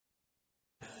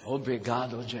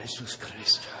Obrigado, Jesus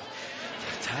Cristo.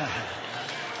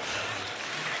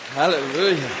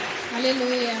 Aleluia.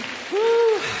 Aleluia.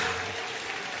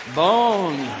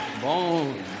 Bom.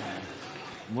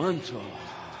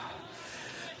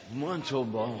 Muito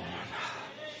bom.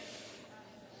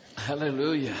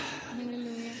 Aleluia.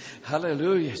 Aleluia.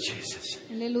 Aleluia, Jesus.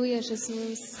 Aleluia,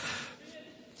 Jesus.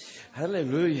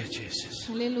 Aleluia, Jesus.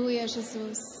 Aleluia,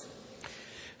 Jesus.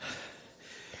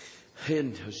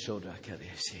 Into soda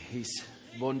carece. His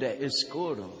bonde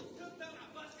escuro.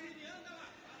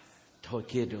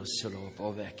 Toquedo solo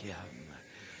poveciam.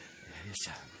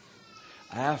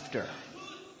 After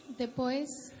Depois,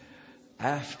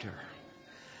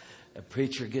 a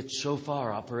preacher gets so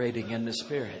far operating in the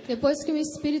Spirit, depois que o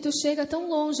Espírito chega tão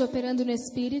longe operando no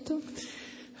Espírito,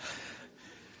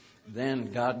 then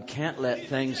God can't let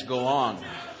things go on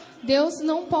Deus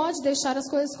não pode deixar as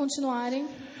coisas continuarem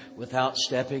without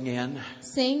stepping in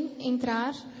sem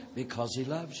entrar, because He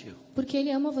loves you. porque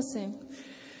Ele ama você.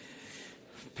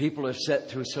 People have sat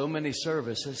through so many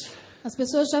services As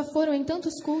pessoas já foram em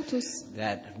tantos cultos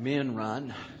that men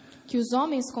run que os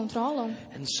homens controlam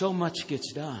and so much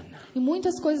gets done. e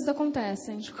muitas coisas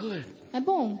acontecem. It's good. É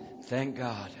bom, Thank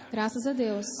God. graças a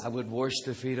Deus. I would wash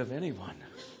the feet of anyone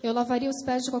Eu lavaria os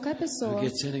pés de qualquer who pessoa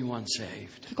gets anyone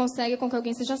saved. que consegue com que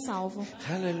alguém seja salvo.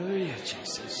 Hallelujah,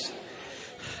 Jesus.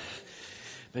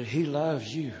 But He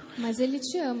loves you. Mas Ele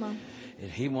te ama And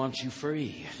He wants you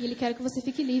free. e Ele quer que você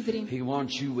fique livre. He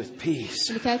wants you with peace.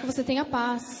 Ele quer que você tenha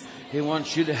paz. He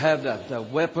wants you to have the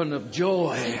weapon of Ele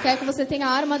joy. quer que você tenha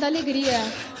a arma da alegria.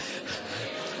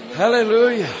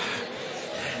 Hallelujah.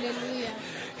 Aleluia.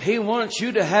 He wants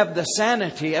you to have the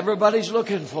sanity everybody's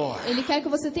looking for. Ele quer que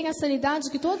você tenha a sanidade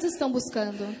que todos estão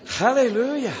buscando.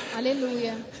 Hallelujah.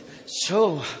 Aleluia.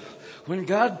 So, when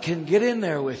God can get in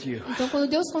there with you, Então, quando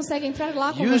Deus consegue entrar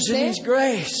lá com using você, His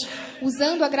grace,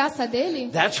 usando a graça dele,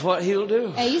 that's what He'll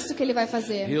do. é isso que Ele vai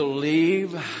fazer. He'll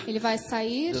leave Ele vai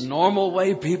sair the normal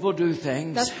way people do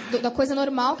things da coisa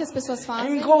normal que as pessoas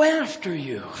fazem and go after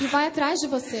you e vai atrás de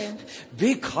você,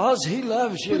 because He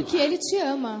loves you. porque Ele te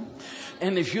ama.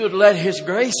 And if you'd let His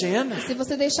grace in, Se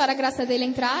você deixar a graça dele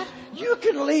entrar, you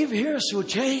can leave here so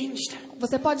changed.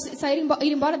 você pode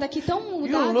ir embora daqui tão You'll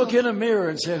mudado. look in a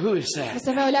mirror and say, who is that?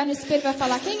 Você vai olhar no espelho e vai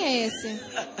falar, quem é esse?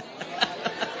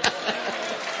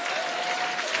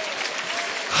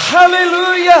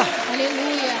 Hallelujah!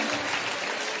 Aleluia.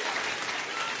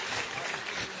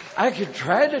 I could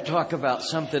try to talk about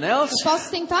something else. Eu posso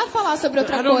tentar falar sobre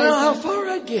But I outra don't know how coisa,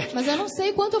 far I get. mas eu não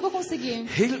sei quanto eu vou conseguir.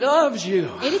 He loves you.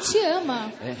 Ele te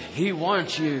ama And He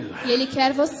wants you. e Ele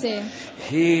quer você.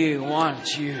 He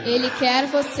wants you. Ele quer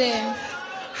você.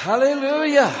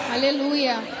 Hallelujah.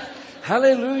 Aleluia.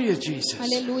 Hallelujah, Jesus.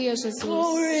 Aleluia, Jesus.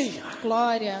 Glory.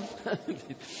 Glória.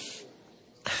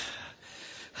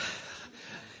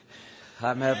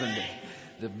 I'm having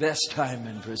the best time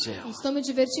in Brazil. Estou me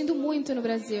divertindo muito no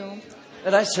Brasil.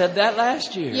 And I said that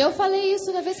last E year. eu falei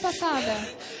isso na vez passada.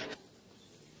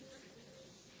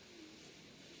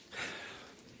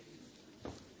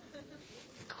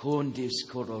 Kundis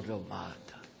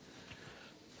korodomata.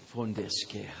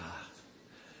 Fundeskeha.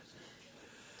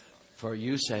 For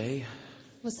you say,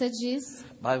 Você diz,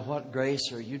 by what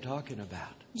grace are you talking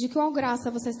about? de qual graça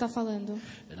você está falando?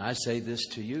 And I say this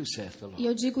to you, saith the E Lord.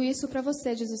 eu digo isso para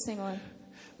você, diz o Senhor.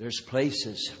 There's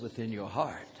places within your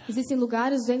heart Existem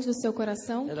lugares dentro do seu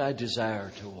coração that I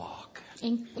desire to walk.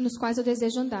 nos quais eu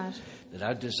desejo andar. That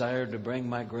I desire to bring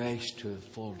my grace to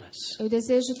fullness. Eu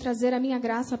desejo trazer a minha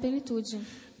graça à plenitude.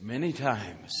 Many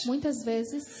times, Muitas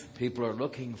vezes, people are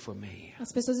looking for me,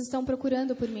 as pessoas estão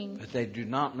procurando por mim, but they do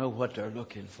not know what they're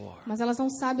looking for. mas elas não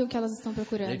sabem o que elas estão They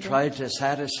procurando. try to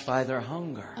satisfy their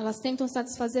hunger Elas tentam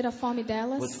satisfazer a fome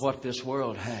delas with what this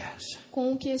world has.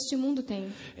 com o que este mundo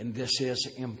tem. And this is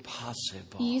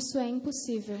impossible. E isso é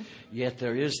impossível. Yet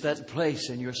there is that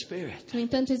place in your spirit No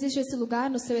entanto, existe esse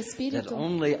lugar no seu that espírito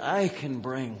only I can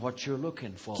bring what you're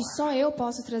looking for. que só eu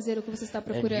posso trazer o que você está And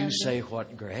procurando. you say,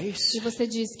 what grace? E você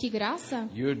diz, que graça?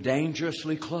 You're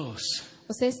dangerously close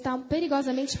Você está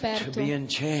perigosamente to perto being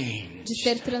changed. de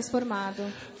ser transformado.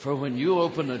 For when you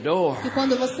open the door, E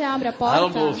quando você abre a I'll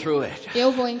porta, go through it.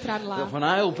 eu vou entrar lá. But when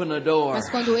I open the door, Mas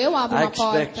quando eu abro I uma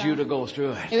expect porta, you to go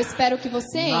through it. eu espero que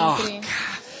você Knock, entre,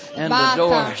 and the door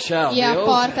bata shall e be a open.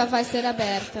 porta vai ser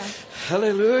aberta.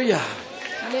 Hallelujah.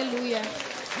 Aleluia.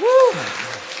 Woo.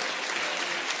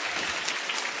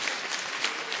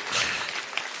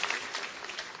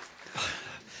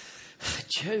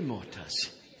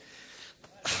 Cemotas.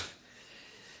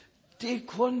 Di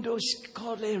quando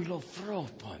scole lo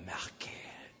fropo merche.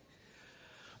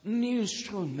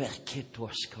 Nissun merceto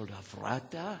scola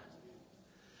frata.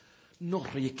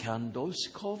 Norikandos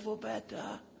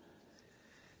kovobeta.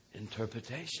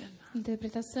 Interpretation.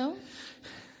 Interpretação.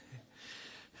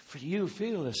 For you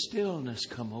feel a stillness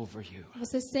come over you.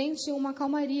 Você sente uma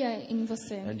calmaria em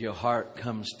você. And your heart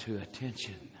comes to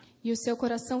attention. E o seu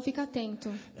coração fica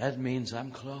atento. That means I'm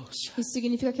close. Isso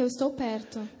significa que eu estou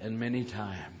perto. And many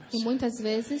times E muitas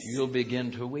vezes you'll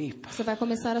begin to weep. você vai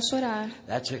começar a chorar.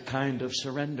 That's a kind of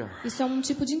surrender. Isso é um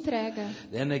tipo de entrega.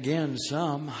 Then again,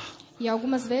 some E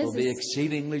algumas will be vezes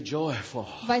exceedingly joyful,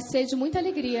 vai ser de muita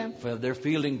alegria. for they're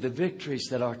feeling the victories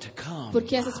that are to come.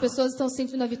 Porque essas pessoas estão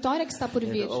sentindo a vitória que está por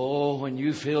vir. And oh, when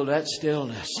you feel that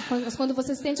stillness, Mas quando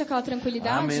você sente aquela I'm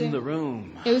tranquilidade, in the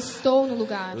room. eu estou no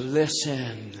lugar.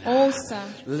 Listen, Ouça,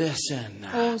 listen,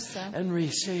 ouça and e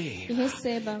receive.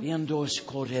 receba. Yandos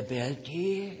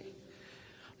korebelki,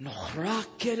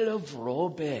 norakel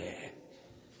vrobe,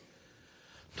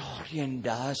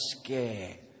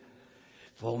 noriendaske,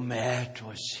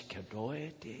 vometos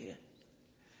kedoete.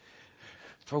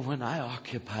 For when I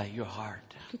occupy your heart,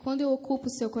 Que quando eu ocupo o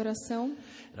seu coração,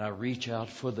 and I reach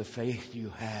out for the faith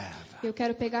you have, eu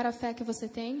quero pegar a fé que você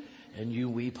tem and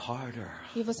you weep harder,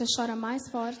 e você chora mais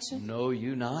forte. know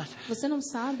you not Você não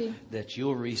sabe that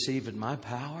you'll receive in my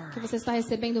power que você está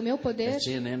recebendo o meu poder that's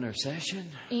in intercession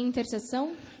em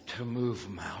intercessão to move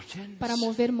mountains? para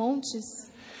mover montes?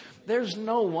 There's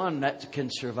no one that can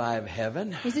survive heaven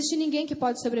Não existe ninguém que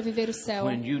pode sobreviver o céu.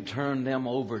 when you turn them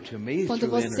over to me Quando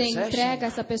through você intercession. entrega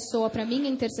essa pessoa para minha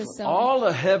intercessão, All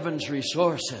of heaven's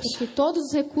resources porque todos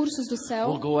os recursos do will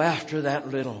céu go after that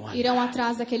little one irão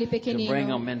atrás daquele to bring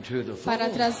pequenino them into the para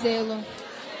fold. trazê-lo.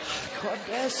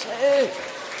 Kodese.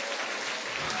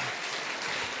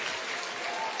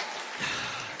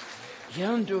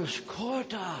 Yandus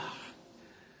kota.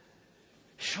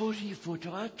 Shori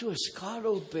fotatus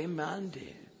karo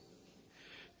bemande.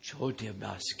 Chote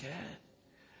baske.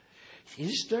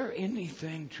 Is there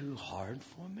anything too hard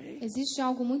for me? Existe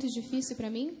algo muito difícil para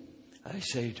mim? I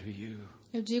say to you,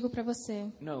 Eu digo para você,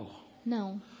 no.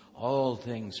 não. All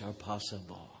things are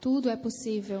possible Tudo é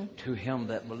possível to him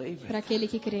that believeth. para aquele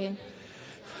que crê.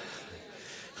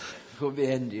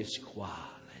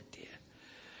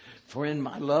 For in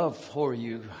my love for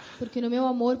you, Porque no meu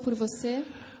amor por você,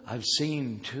 I've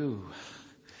seen too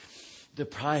the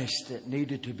price that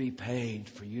needed to be paid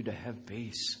for you to have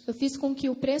peace, eu fiz com que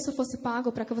o preço fosse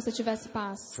pago para que você tivesse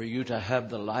paz, for you to have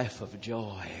the life of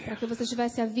joy. para que você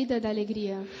tivesse a vida da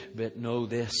alegria. But know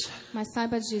this, Mas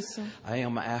saiba disso, I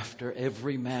am after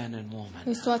every man and eu woman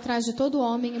estou atrás de todo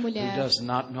homem e who mulher does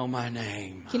not know my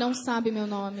name. que não sabe meu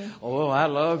nome. Oh, I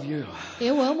love you,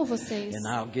 Eu amo vocês and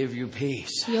I'll give you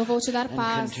peace e eu vou te dar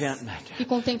paz contentment. e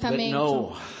contentamento.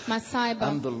 But no, Mas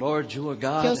saiba I'm the Lord your que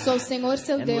eu God, sou o Senhor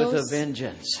seu and with Deus a vengeance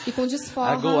e com I go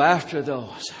desforra after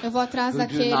those eu vou atrás who do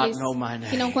not daqueles know my name.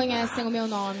 que não conhecem o meu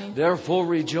nome. Therefore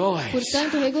rejoice,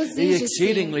 Portanto, be regozije-se,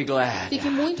 exceedingly glad, fique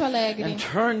muito alegre and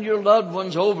turn your loved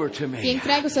ones over to e me,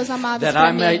 entregue os seus amados that para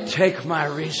I may mim, take my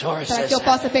para resources que eu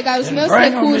possa pegar os and meus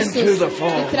bring them recursos into the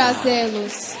fold. e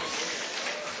trazê-los.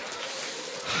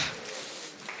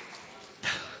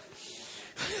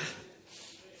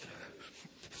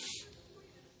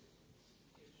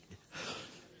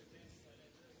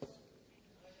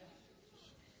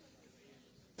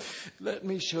 Let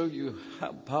me show you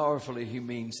how powerfully he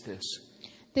means this.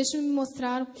 Deixe-me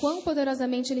mostrar quão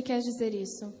poderosamente ele quer dizer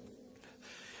isso.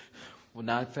 When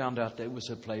I found out there was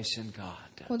a place in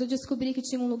God Quando eu descobri que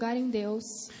tinha um lugar em Deus,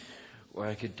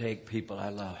 where I could take people I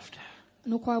loved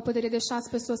no qual eu poderia deixar as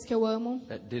pessoas que eu amo,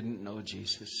 that didn't know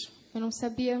Jesus, eu não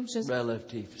sabia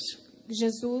relatives,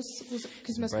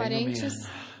 que os meus Bring them parentes, in.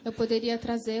 eu poderia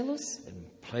trazê-los and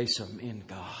place them in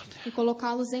God, e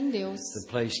colocá-los em Deus,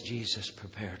 the place Jesus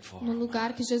prepared for. no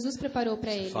lugar que Jesus preparou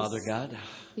para eles. Father God,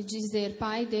 E dizer,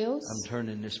 Pai, Deus, I'm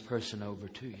turning this person over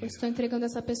to eu you. estou entregando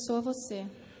essa pessoa a você.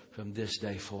 From this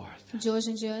day forth, De hoje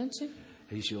em diante,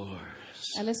 he's yours.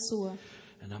 ela é sua.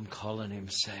 And I'm calling him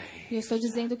saved. E eu estou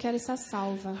dizendo que ela está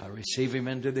salva. I receive him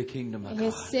into the kingdom Eu of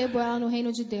God. recebo ela no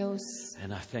reino de Deus. And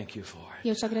I thank you for E it.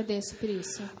 eu te agradeço por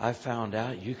isso. I found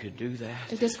out you could do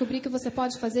that Eu descobri que você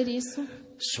pode fazer isso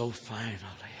so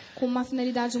finally com uma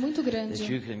finalidade muito that grande.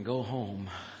 you can go home,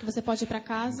 Que você pode ir para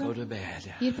casa, go to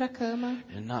bed, ir para a cama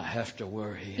and not have to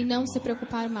worry e não se anymore.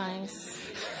 preocupar mais.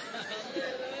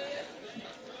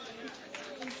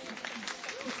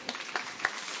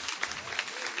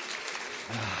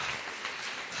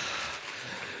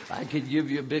 I could give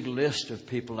you a big list of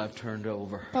people I've turned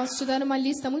over. Posso te dar uma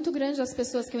lista muito grande das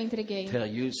pessoas que eu entreguei. Tell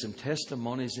you some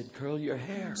testimonies that curl your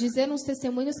hair. Dizer uns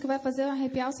testemunhos que vai fazer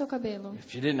arrepiar o seu cabelo.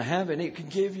 If you didn't have any, it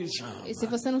could give you some. E se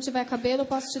você não tiver cabelo, eu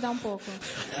posso te dar um pouco.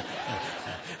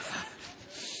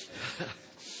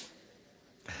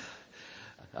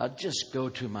 I'll just go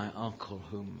to my uncle,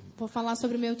 whom Vou falar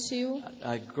sobre o meu tio,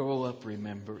 I grow up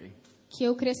remembering. que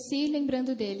eu cresci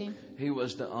lembrando dele. He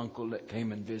was the uncle that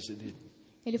came and visited.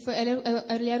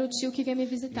 Ele era o tio que veio me He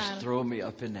used visitar. to throw me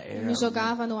up in the air. Me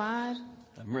jogava no ar.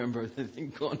 I remember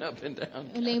him going up and down.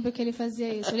 Eu lembro que ele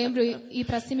fazia isso. Eu lembro ir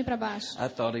para cima e para baixo. I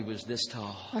thought he was this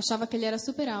tall. Eu achava que ele era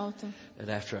super alto. And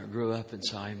after I grew up and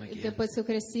saw him E again, depois que eu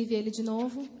cresci, vi ele de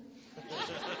novo.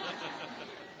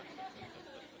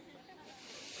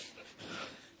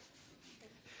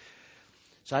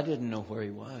 so I didn't know where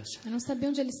he was. Eu não sabia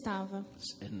onde ele estava.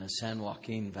 In the San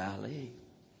Joaquin Valley,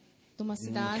 De uma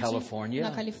cidade California.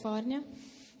 na Califórnia.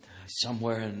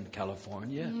 somewhere in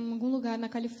California. Em algum lugar na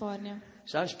Califórnia.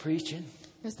 So I was preaching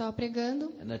Eu estava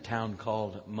pregando in a town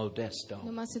called Modesto.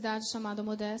 numa cidade chamada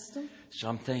Modesto. So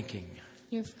I'm thinking,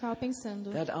 E eu ficava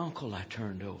pensando, that uncle I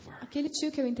turned over, aquele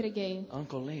tio que eu entreguei,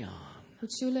 Uncle Leon, o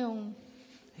tio Leon,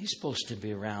 he's supposed to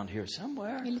be around here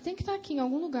somewhere. ele tem que estar aqui em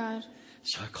algum lugar.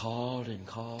 So I called and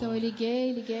called. Então eu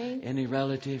liguei. Any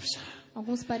relatives?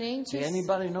 Alguns parentes. Do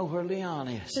anybody know where Leon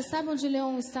is? Você sabe onde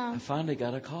Leon está? I finally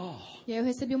got a call. E aí eu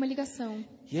recebi uma ligação.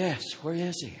 Yes, where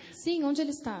is he? Sim, onde ele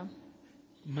está?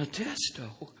 Modesto.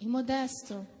 Em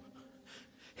Modesto.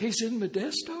 He's in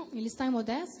Modesto? Ele está em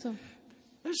Modesto?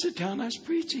 That's the town I was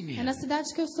preaching É in. na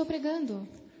cidade que eu estou pregando.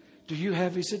 Do you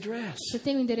have his address? Você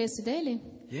tem o endereço dele?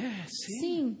 Yes.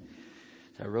 Sim.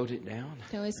 So I wrote it down.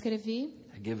 Então eu escrevi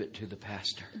I give it to the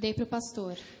pastor. e dei para o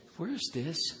pastor. Where's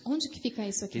this? Onde que fica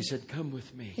isso aqui? He said, come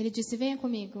with me. Ele disse, venha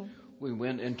comigo. We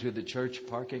went into the church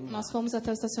parking lot. Nós fomos até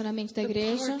o estacionamento da The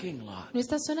igreja. parking lot. No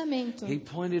estacionamento. He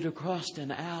pointed across an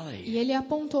E alley. ele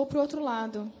apontou para o outro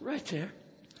lado. Right there.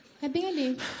 É bem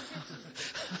ali.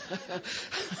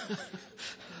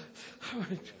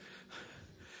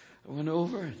 I went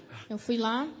over, Eu fui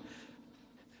lá,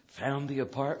 found the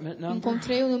apartment number.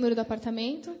 encontrei o número do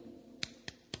apartamento.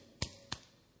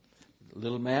 The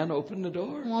little man opened the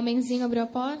door. Um homenzinho abriu a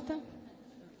porta.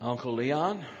 Uncle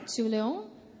Leon, Tio Leon,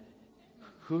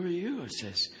 who are you? I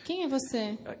says, quem é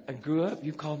você? I grew up,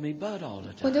 you called me Bud all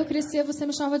the Quando eu time. crescia, você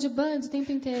me chamava de Bud o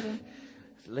tempo inteiro.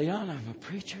 Leon, I'm a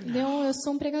preacher now. Leon, eu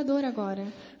sou um pregador agora.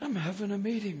 I'm having a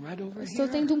meeting right over Estou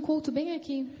here. tendo um culto bem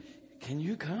aqui. Can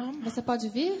you come? Você pode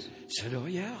vir? I said, oh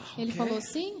yeah, Ele okay. falou,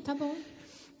 sim, tá bom.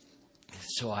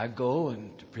 So I go and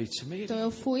preach the Então meeting. eu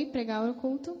fui pregar o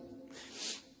culto.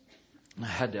 I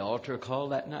had the altar call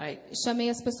that night. Chamei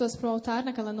as pessoas para o altar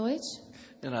naquela noite.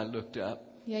 Then I looked up.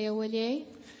 E aí eu olhei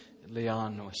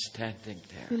Leon was standing e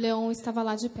there, o Leon estava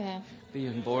lá de pé,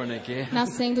 being born again.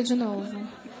 nascendo de novo.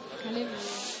 Aleluia.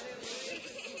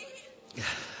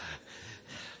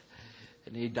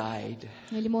 And he died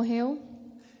Ele morreu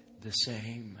the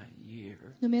same year.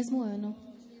 no mesmo ano.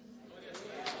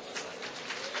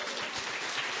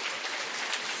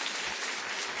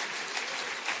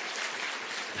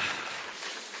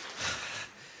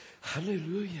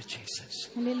 Hallelujah, Jesus.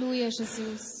 Aleluia,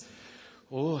 Jesus.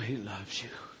 Oh, he loves you.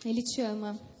 Ele te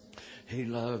ama. He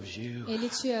loves you. Ele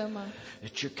te ama.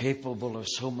 That you're capable of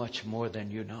so much more than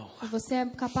you know. E você é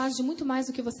capaz de muito mais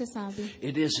do que você sabe.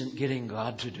 It isn't getting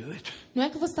God to do it. Não é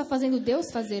que você está fazendo Deus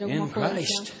fazer alguma In coisa.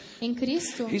 Christ. Em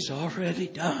Cristo, He's already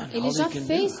done Ele all já he can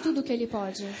fez do. tudo o que Ele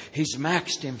pode. He's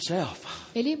maxed himself.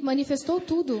 Ele manifestou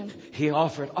tudo. He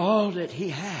offered all that he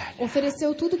had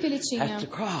Ofereceu tudo que Ele tinha at the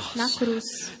cross. na cruz.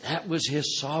 That was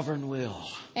his sovereign will.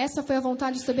 Essa foi a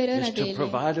vontade soberana Is to dele.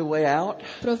 provide a way out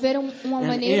Prover uma an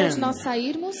maneira de end nós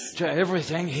sairmos to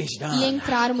everything he's e done.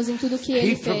 entrarmos em tudo que He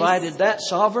Ele fez. provided that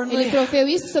sovereignly. Ele proveu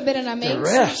isso soberanamente.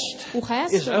 The rest O is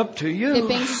resto up to you.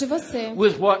 depende de você.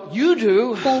 With what you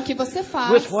do, Com o que você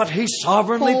faz, with what he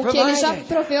sovereignly com o que Ele já provided.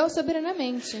 proveu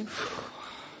soberanamente.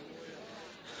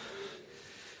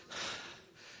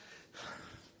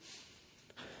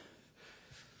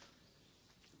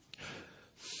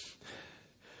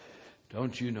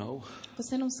 Don't you know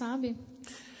Você não sabe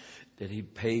that he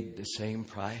paid the same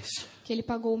price que Ele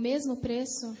pagou o mesmo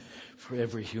preço for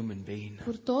every human being?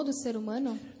 por todo ser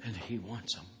humano? And he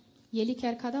wants them. E Ele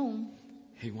quer cada um.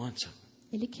 He wants them.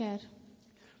 Ele quer.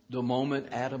 The moment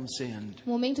Adam sinned,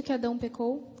 No momento que Adão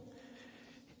pecou,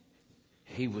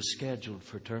 he was scheduled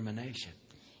for termination.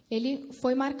 ele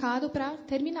foi marcado para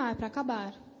terminar, para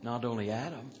acabar. Not only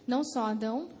Adam, Não só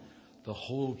Adão, the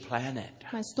whole planet,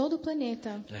 mas todo o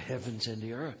planeta, the heavens and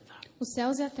the earth, os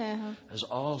céus e a terra, is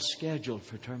all scheduled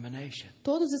for termination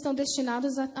todos estão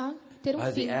destinados a ter um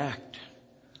by fim the act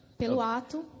pelo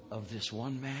ato of this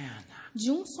one man.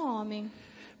 de um só homem.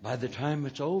 By the time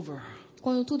it's over,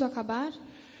 Quando tudo acabar,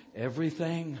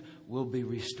 everything will be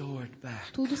restored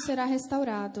back tudo será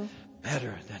restaurado,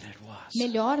 better than it was.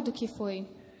 melhor do que foi.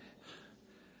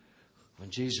 When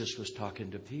Jesus was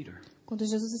talking to Peter, Quando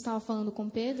Jesus estava falando com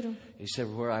Pedro, he said,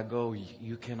 "Where I go,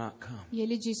 you cannot come." e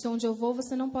ele disse: onde eu vou,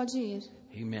 você não pode ir.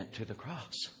 He meant to the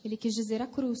cross. Ele quis dizer a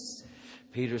cruz.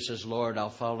 Peter says, "Lord, I'll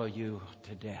follow you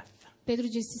to death." Pedro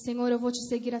disse: Senhor, eu vou te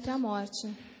seguir até a morte.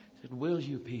 He said, "Will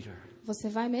you, Peter? Você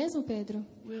vai mesmo, Pedro?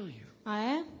 Will you?" Ah,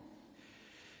 é?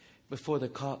 Before the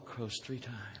cock crows 3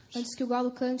 times, Antes que o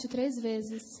galo cante 3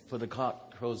 vezes. before the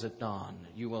cock crows at dawn,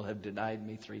 you will have denied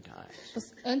me 3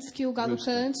 times. Antes que o galo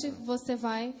cante, você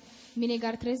vai me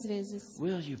negar 3 vezes.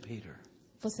 Will you, Peter?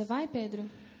 Você vai, Pedro?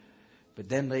 But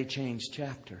then they changed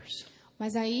chapters.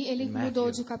 Mas aí ele Matthew.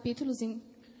 mudou de capítulos em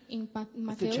But the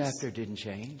Mateus. chapter didn't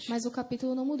change. Mas o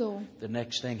capítulo não mudou. The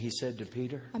next thing he said to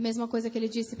Peter, A mesma coisa que ele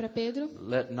disse para Pedro: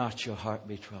 "Let not your heart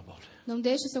be troubled. não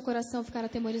deixe seu coração ficar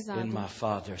atemorizado. In my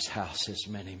Father's house is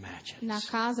many mansions, Na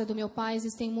casa do meu pai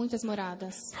existem muitas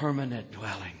moradas, permanent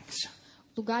dwellings,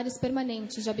 lugares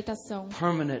permanentes de habitação.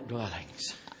 permanent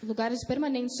dwellings. Lugares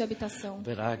permanentes de habitação.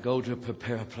 But I go to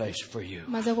prepare a place for you.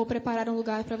 Mas eu vou preparar um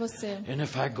lugar para você. And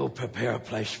if I go prepare a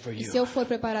place for E you, se eu for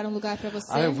preparar um lugar para você,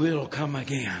 I will come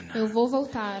again eu vou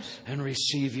voltar and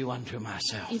receive you unto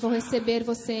myself. e vou receber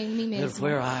você em mim That mesmo.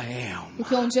 where I am,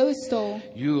 Porque onde eu estou,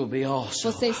 you will be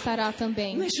also. você estará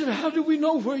também. And they said, "How do we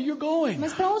know where you're going?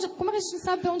 Mas para onde? Como é que a gente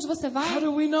sabe para onde você How vai?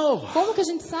 do we know?" Como que a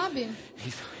gente sabe?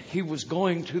 He was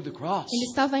going to the cross Ele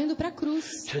estava indo para a cruz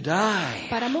to die.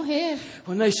 para morrer.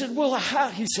 When they said, "Well, how?"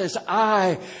 He says,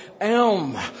 "I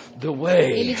am the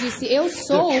way." Ele disse: eu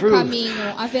sou the o truth, caminho,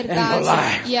 a and the verdade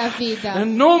life. e a vida. And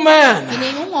no man E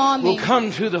nenhum homem will come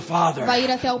to the Father vai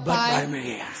ir até o but Pai by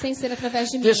me. sem ser através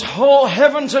de mim. This whole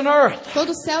heavens and earth Todo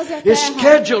os céus e a is terra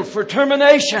scheduled for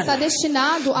termination. está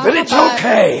destinado a But it's acabar.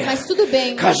 okay, Mas tudo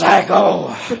bem, because I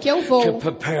go porque eu to vou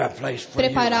prepare a place for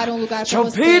preparar um you. lugar para So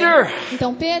você. Peter,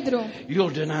 Então, Pedro,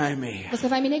 you'll deny me, você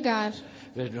vai me negar,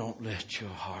 but don't let your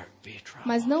heart be troubled.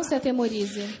 mas não se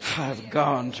atemorize, I've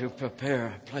gone to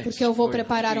prepare a place porque eu vou for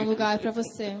preparar um you. lugar para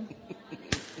você.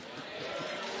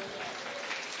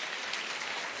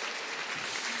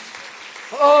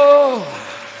 Oh,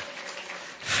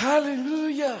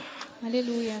 hallelujah.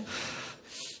 Aleluia.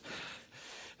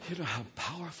 You know how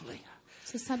powerfully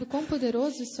Você sabe quão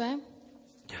poderoso isso é?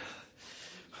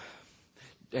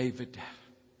 David,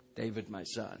 my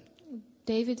son,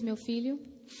 David, meu filho,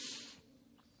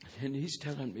 and he's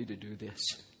telling me to do this.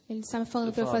 ele está me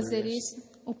falando para eu fazer isso.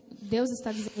 Deus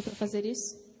está dizendo para eu fazer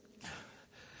isso.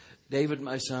 David,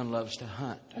 my son, loves to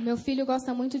hunt. O meu filho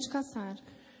gosta muito de caçar.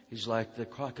 He's like the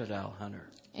crocodile hunter.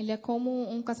 Ele é como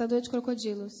um caçador de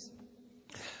crocodilos.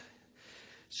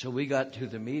 So we got to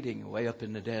the meeting way up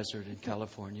in the desert in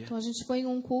California, Então a gente foi em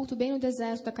um culto bem no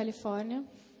deserto da Califórnia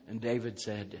and David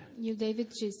said, e o David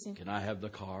disse: "Can I have the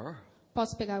car?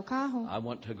 posso pegar o carro? I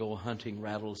want to go hunting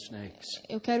rattlesnakes."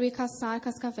 Eu quero ir caçar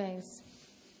cascavéis.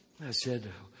 I said,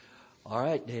 "All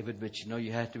right, David, but you know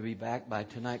you have to be back by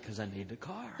tonight because I need the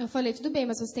car." Eu falei: tudo bem,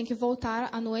 mas você tem que voltar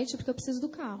à noite porque eu preciso do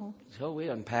carro. So we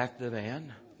unpacked the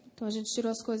van, Então a gente tirou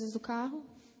as coisas do carro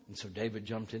and so David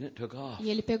jumped in it, took off. e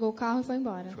ele pegou o carro e foi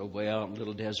embora. Drove way out on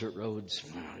little desert roads.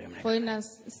 Foi nas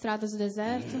estradas do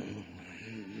deserto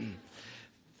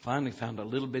Finally found a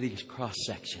little bitty cross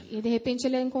section e de repente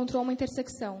ele encontrou uma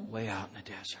intersecção way out in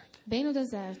the desert. bem no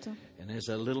deserto. And there's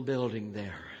a little building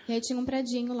there. E aí tinha um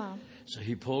predinho lá. So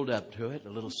he pulled up to it,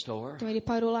 a little store, Então ele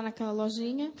parou lá naquela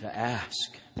lojinha to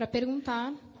ask para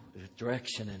perguntar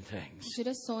direction and things.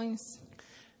 direções.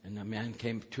 And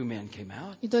two men came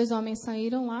out, E 2 homens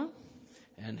saíram lá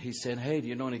and he said, "Hey, do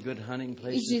you know any good hunting e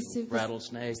places, disse: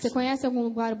 rattlesnakes?" você conhece algum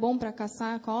lugar bom para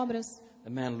caçar cobras? The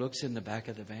man looks in the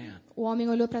back of the van. O homem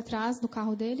olhou para trás do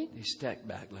carro dele He stepped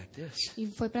back like this. e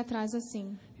foi para trás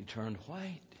assim. He turned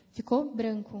white. Ficou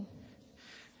branco.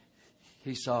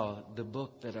 He saw the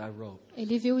book that I wrote.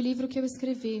 Ele viu o livro que eu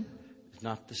escrevi,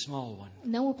 Not the small one.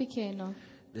 não o pequeno.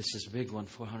 This is a big one,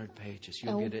 400 pages. É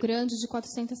You'll o get it. grande de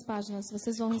 400 páginas.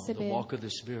 Vocês vão Called The receber. Walk of the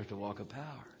Spirit, the Walk of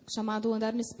Power. Chamado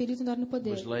Andar no Espírito e Andar no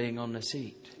Poder. Was laying on the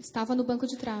seat. Estava no banco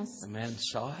de trás. The man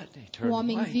saw it. He O turned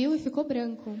homem white. viu e ficou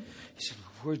branco. He said,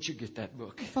 "Where'd you get that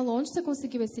book?" E falou: onde você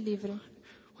conseguiu esse livro?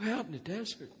 We're out in the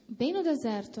desert. Bem no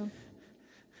deserto.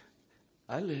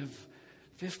 I live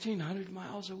 1,500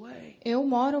 miles away. Eu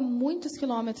moro muitos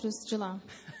quilômetros de lá.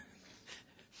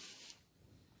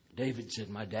 David said,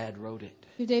 "My dad wrote it."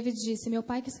 E o David disse: meu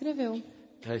pai que escreveu.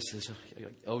 I says,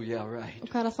 "Oh yeah, right." O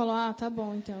cara falou: ah, tá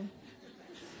bom então.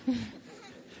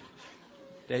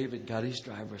 David got his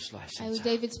driver's Aí license o out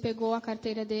David pegou a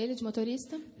carteira dele de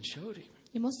motorista and showed him.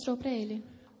 e mostrou para ele.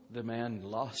 The man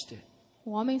lost it.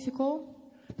 O homem ficou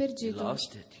He perdido.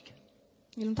 lost it.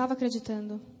 Ele não estava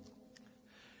acreditando.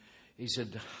 He said,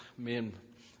 "Men,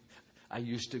 I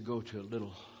used to go to a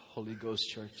little Holy Ghost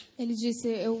church. Ele disse,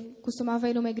 eu costumava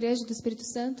ir numa igreja do Espírito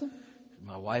Santo.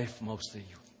 My wife mostly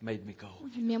made me go.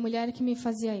 Minha mulher que me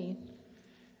fazia ir.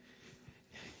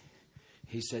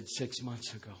 He said 6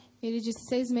 months ago, Ele disse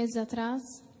 6 meses atrás,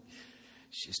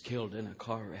 she's killed in a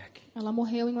car wreck. ela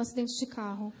morreu em um acidente de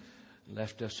carro.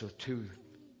 Left us with 2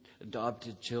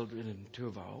 adopted children and 2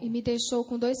 of our E own. me deixou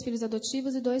com 2 filhos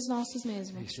adotivos e 2 nossos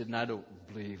mesmo. He said, I don't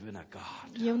believe in a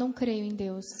God E eu não creio em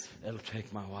Deus. that'll take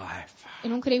my wife Eu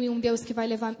não creio em um Deus que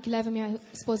leva minha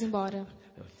esposa embora.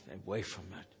 away from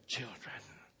the children.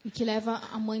 E que leva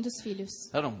a mãe dos filhos.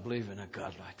 I don't believe in a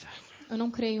God like that. Eu não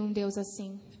creio em um Deus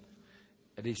assim.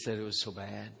 And he said it was so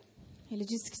bad. Ele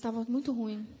disse que estava muito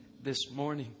ruim. This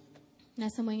morning,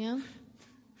 Nessa manhã,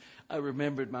 I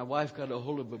remembered my wife got a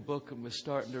hold of a book and was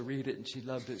starting to read it, and she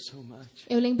loved it so much.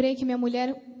 eu lembrei que minha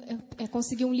mulher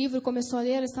conseguiu um livro e começou a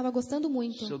ler. Ela estava gostando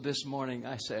muito. So this morning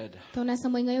I said, Então, nessa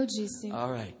manhã eu disse,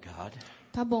 all right, God,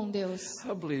 tá bom, Deus.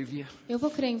 I believe you. Eu vou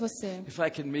crer em você. If I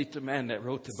can meet the man that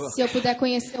wrote the book. Se eu puder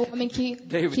conhecer o homem que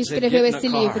David said, escreveu "Get in esse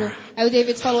the car." livro. Aí o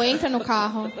David falou, entra no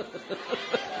carro.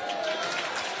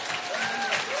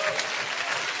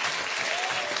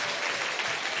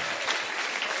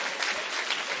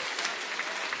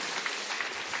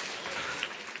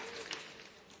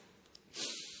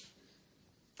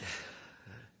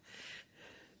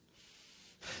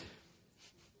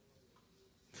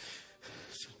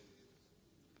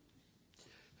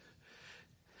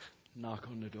 Knock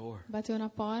on the door. Bateu na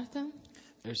porta.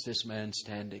 There's this man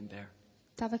standing there.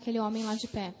 Estava aquele homem lá de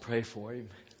pé. Pray for him.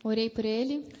 Orei por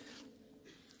ele.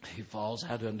 He falls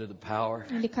out under the power.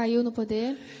 Ele caiu no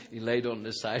poder. He laid on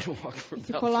the sidewalk for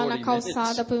Ficou about lá 40 na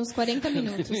calçada minutes. por uns 40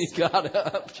 minutos. And he got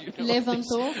up, you know,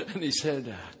 Levantou. and he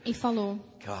said, E falou,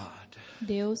 God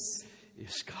Deus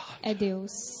is God. é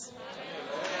Deus.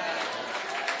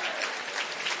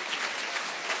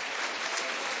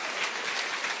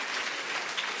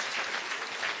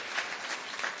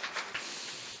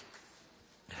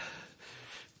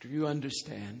 Do you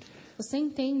understand Você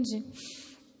entende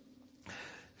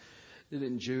that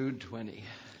in Jude 20,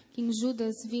 que em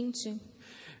Judas 20,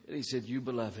 he said, you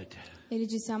beloved, ele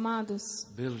disse, amados,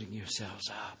 building yourselves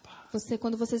up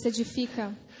quando você se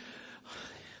edifica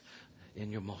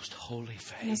in your most holy na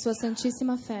faith. sua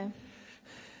santíssima fé,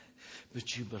 But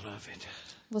you beloved,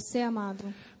 você,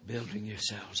 amado, building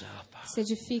yourselves up se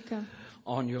edifica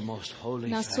on your most holy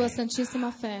na sua faith.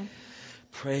 santíssima fé,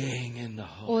 Praying in the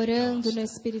Holy orando Ghost. no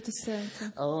Espírito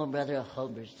Santo. Oh, Brother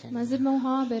Robertson, Mas, irmão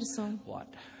Robertson, What?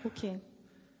 o quê?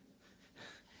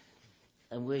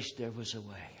 I wish there was a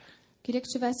way Queria que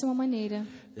tivesse uma maneira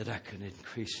that I could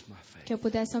increase my faith que eu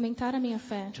pudesse aumentar a minha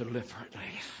fé,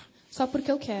 deliberately, só porque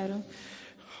eu quero,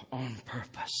 on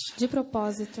purpose, de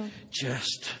propósito,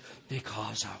 just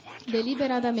because I want to.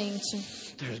 deliberadamente.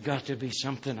 There's got to be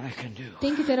something I can do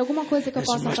Tem que ter alguma coisa que eu as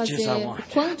possa much as fazer, I want, o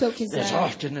quanto eu as quiser,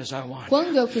 often as I want,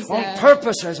 quando eu on quiser,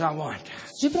 purpose as I want.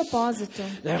 de propósito,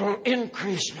 That'll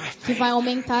increase my que faith. vai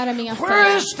aumentar a minha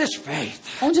Where fé. is this faith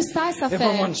Onde está essa fé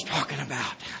everyone's talking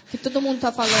about? que todo mundo está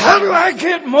How falando? do I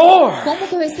get more? Como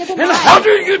que eu recebo And how mais? do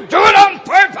you do it on E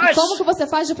purpose? como que você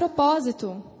faz de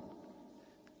propósito?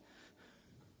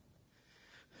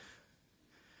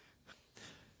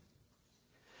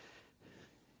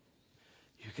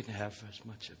 You can have as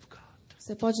much of God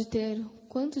Você pode ter o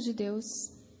quanto de Deus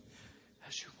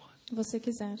as you want. você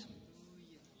quiser.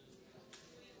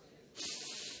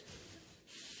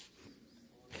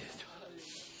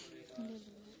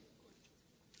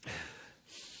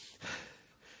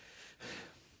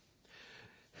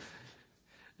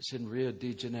 It's in Rio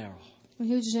de Janeiro, No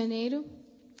Rio de Janeiro,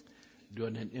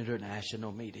 doing an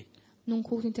international meeting. num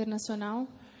culto internacional,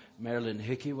 Marilyn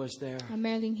Hickey was there. a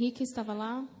Marilyn Hickey estava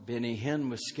lá. Benny Hinn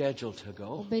was scheduled to O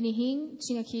go. Benny Hinn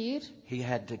tinha que ir, He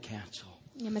had to cancel.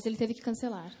 mas ele teve que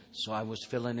cancelar. So I was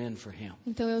filling in for him.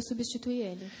 Então eu substituí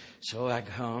ele. So I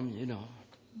come, you know,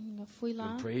 Eu fui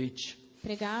lá preach.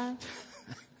 pregar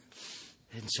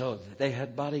And so they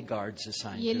had bodyguards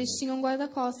assigned e to me. eles tinham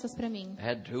guarda-costas para mim. I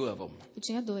had 2 of them. Eu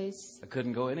tinha 2. I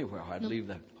couldn't go anywhere. I'd leave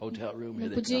the hotel room. Here Não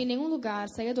they podia ir em come. nenhum lugar.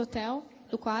 Saía do hotel,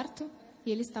 do quarto,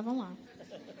 e eles estavam lá.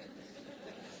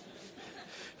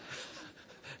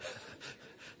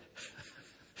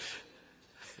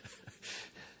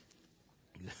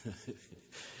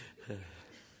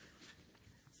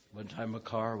 One time a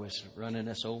car was running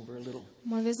us over a little.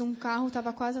 Uma vez um carro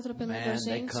estava quase atropelando a Man,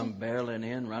 they gente. come barreling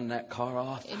in, run that car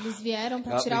off. Eles vieram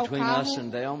para Got tirar o between carro. us and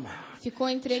them. Ficou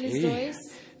entre eles Gee, dois.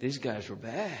 these guys were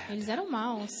bad. Eles eram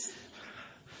maus.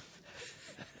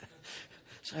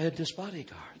 So I had this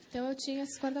bodyguard. Então eu tinha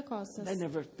esses guarda-costas. They'd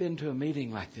never been to a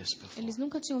meeting like this before. Eles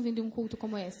nunca tinham vindo em um culto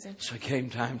como esse. So it came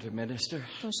time to minister.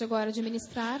 Então chegou a hora de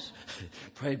ministrar.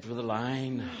 Prayed for the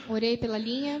line. Orei pela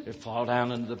linha. It fall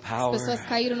down into the As power. pessoas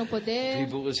caíram no poder.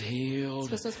 People was healed. As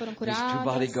pessoas foram These two curadas.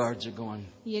 bodyguards are going.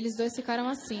 E eles dois ficaram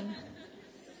assim.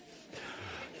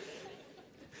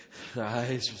 Their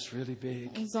eyes was really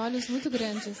big. Os olhos muito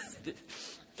grandes.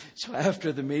 So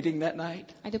after the meeting that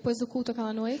night, Aí depois do culto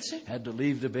aquela noite, had to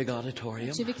leave the big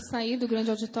auditorium tive que sair do grande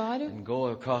auditório and go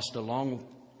across the long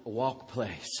walk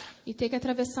place. e ter que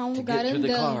atravessar um To lugar get to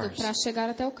the andando cars. para chegar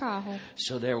até o carro.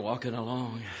 So they're walking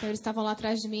along, Então eles estavam lá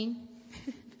atrás de mim,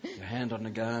 your hand on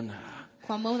the gun.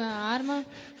 com a mão na arma,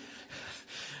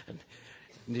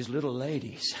 And these little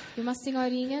ladies, e umas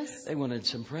senhorinhas they wanted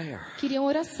some prayer. queriam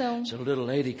oração. So a little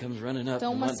lady comes running up.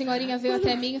 Então and uma went, senhorinha veio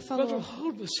até mim e Brother falou: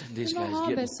 Holberson, these "Irmão guys getting.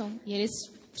 Robertson." E eles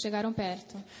chegaram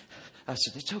perto. I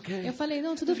said, it's okay. Eu falei: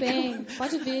 "Não, tudo bem,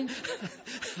 pode vir.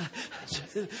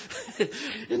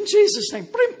 In Jesus' name.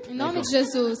 Em nome de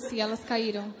Jesus." E elas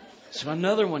caíram. So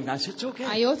another one, I said, it's okay.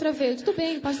 Aí outra veio: "Tudo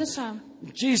bem, pode deixar.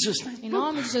 In Jesus' name. Em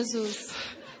nome de Jesus."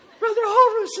 Brother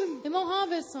Holberson. Irmão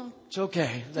Robertson, It's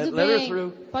okay. tudo Let her bem.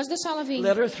 through. Pode deixar ela vir.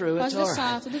 Let her through. Pode It's all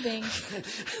deixar, right. tudo bem.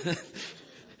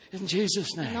 In Jesus'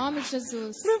 Em name. nome de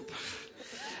Jesus.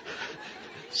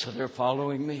 So they're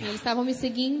following E me. eles estavam me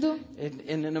seguindo.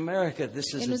 In America,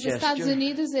 this is E a nos Estados gesture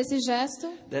Unidos, esse gesto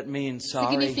that means sorry.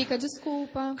 significa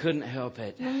desculpa. Couldn't help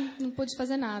it. Não pude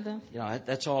fazer nada. You know,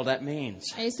 that's all that means.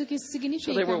 É isso que isso So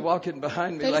significa. they were walking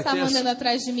behind me Então eles like estavam this. andando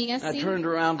atrás de mim I assim. turned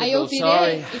around to Aí eu go virei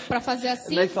sorry. e para fazer And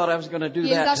assim. they thought I was going to do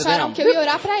E eles that to acharam them. que eu ia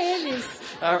orar para eles.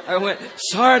 I went,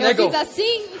 sorry, and they Eu go, fiz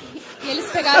assim e eles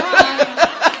pegaram a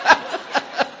arma.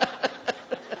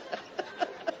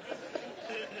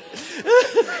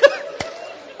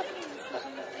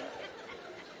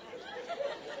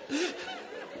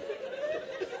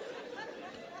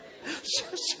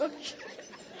 so-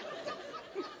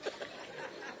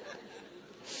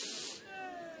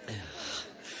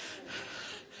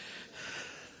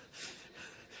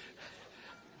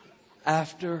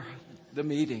 After the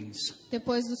meetings,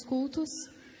 Depois dos cultos,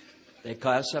 they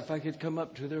asked if I could come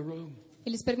up to their room.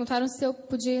 eles perguntaram se eu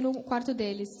podia ir no quarto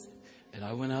deles. And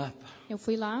I went up. Eu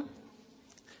fui lá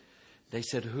They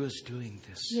said, who is doing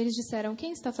this? e eles disseram: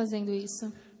 "Quem está fazendo isso?"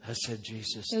 I said,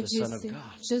 Jesus, Eu the Son of disse: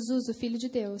 God. "Jesus, o Filho de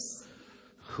Deus."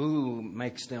 Who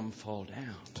makes them fall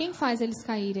down? Quem faz eles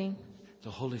caírem? The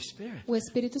Holy Spirit. O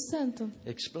Espírito Santo.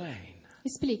 Explain.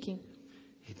 Explique.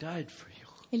 He died for you.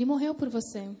 Ele morreu por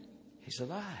você. He's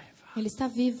alive. Ele está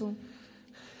vivo.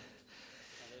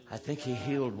 I think he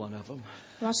healed one of them.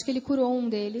 Eu acho que ele curou um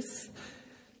deles.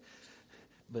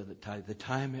 But the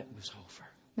time it was over,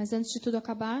 Mas antes de tudo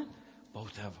acabar,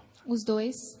 both of them os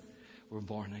dois were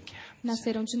born again.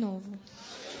 nasceram de novo.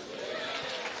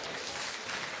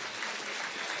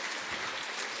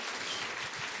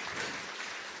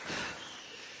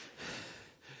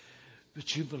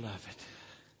 But you, beloved,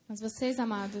 Mas vocês,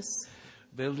 amados,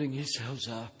 building yourselves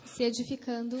up se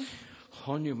edificando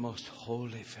on your most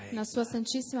holy faith, na sua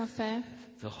santíssima fé,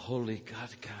 the holy God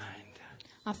kind,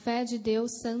 a fé de Deus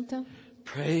santa,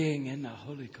 praying in the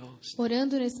Holy Ghost.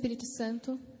 orando no Espírito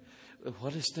Santo.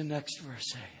 What does the next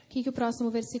verse say? O que o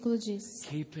próximo versículo diz?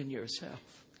 Keeping yourself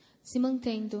Se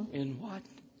mantendo in what?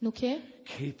 no quê?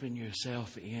 Keeping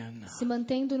yourself in Se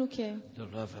mantendo no quê? the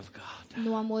love of God.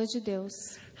 No amor de Deus.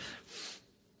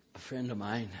 A friend of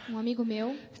mine, Um amigo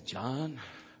meu, John,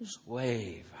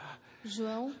 wave.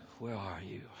 João, Where are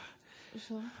you?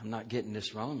 João. I'm not getting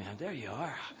this wrong, man. There you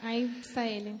are. Aí está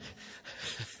ele.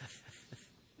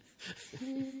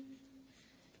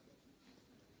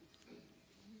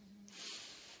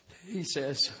 He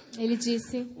says, Ele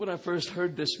disse: when I first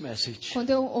heard this message,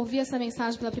 quando eu ouvi essa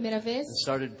mensagem pela primeira vez,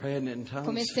 started praying in tongues.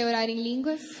 comecei a orar em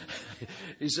línguas.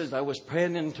 He says, I was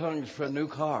praying in tongues for a new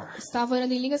car. Estava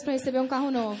orando em línguas para receber um carro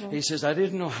novo. He says, I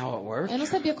didn't know how it worked. Eu não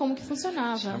sabia como que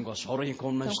funcionava.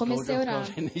 Então comecei a orar.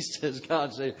 And he says,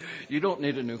 God said, you don't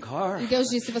need a new car. E Deus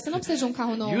disse: você não precisa de um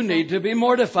carro novo. You need to be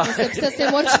mortified. Você precisa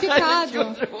ser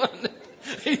mortificado.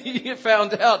 He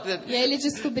found out that E aí ele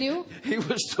descobriu he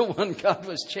was the one God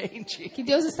was changing. que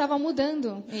Deus estava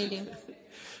mudando ele.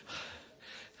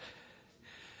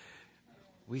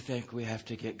 We think we have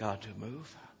to get God to move.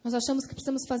 Nós achamos que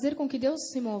precisamos fazer com que Deus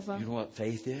se mova. You know what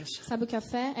faith is? Sabe o que a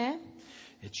fé é?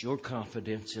 It's your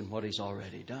confidence in what he's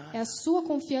already done. É a sua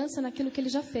confiança naquilo que ele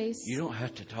já fez. You don't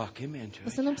have to talk him into it.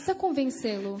 Você não precisa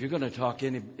convencê-lo. If you're going to talk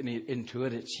into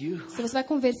it, it's you. Se você vai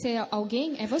convencer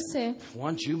alguém, é você.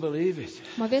 Once you believe it,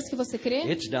 Uma vez que você crê,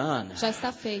 it's done. já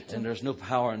está feito. And there's no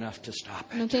power enough to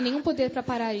stop Não it. tem nenhum poder para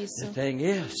parar isso. The thing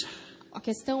is, A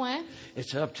questão é,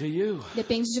 It's up to you.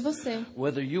 depende de você.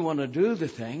 Whether you want to do the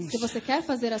things Se você quer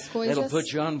fazer as that'll coisas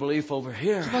put your unbelief over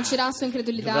here, que vão tirar a sua develop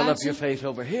incredulidade your faith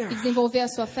over here. e desenvolver a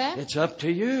sua fé, It's up to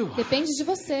you. depende de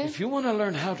você. If you want to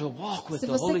learn how to walk with Se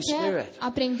the você Holy quer Spirit,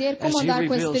 aprender como as He andar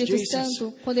com o reveals Espírito Jesus,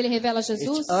 Santo quando Ele revela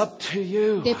Jesus, it's up to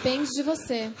you depende de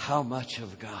você how much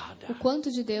of God o quanto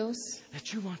de Deus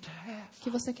that you want to have. que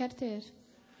você quer ter.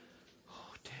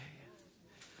 Oh, dear.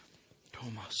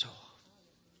 Tomaso.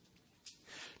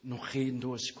 No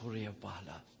rindo escuria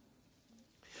bala.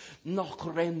 No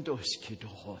correndo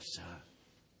esquidosa.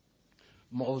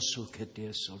 Mosu que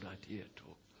desoladieto.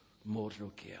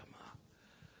 Morro que ama.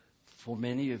 For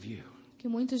many of you, Que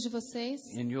muitos de vocês,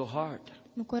 in your heart,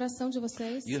 no coração de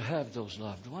vocês, you have those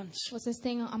loved ones vocês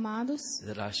têm amados,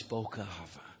 that I spoke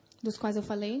of dos quais eu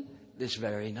falei, this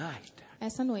very night.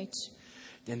 essa noite.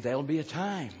 Then there'll be a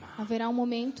time Haverá um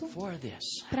momento for this.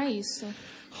 para isso.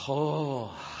 Oh,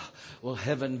 will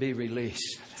heaven be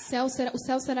released O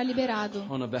céu será liberado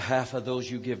on the behalf of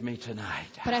those you give me tonight?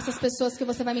 para essas pessoas que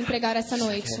você vai me empregar essa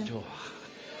noite.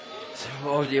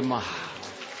 Oye, ma.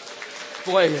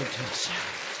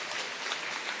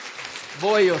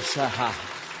 Voyosa.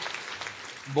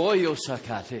 Voyosa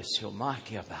katesio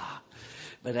makiaba.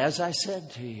 But as I said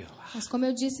to you, Mas como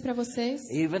eu disse para vocês,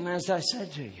 even as I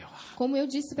said to you, como eu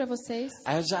disse para vocês,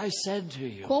 as I said to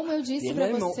you, como eu disse para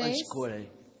Dilemo vocês, ascore,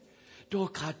 do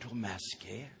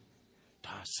katomaske,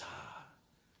 tasa,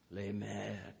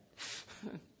 leme.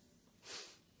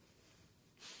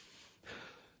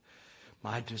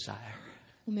 My desire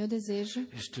o meu desejo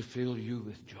is to fill you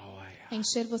with joy é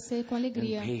encher você com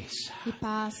alegria and peace, e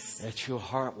paz, that your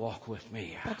heart walk with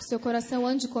me, para que o seu coração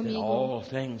ande that comigo all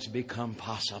things become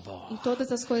possible e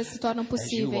todas as coisas se tornam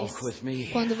possíveis walk with me.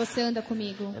 quando você anda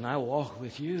comigo. and I walk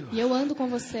with you. E eu ando com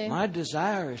você. My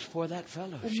desire is for that O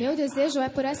fellowship. meu desejo é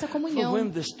por essa For comunhão,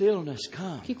 when the stillness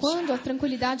comes, que quando a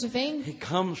tranquilidade vem, it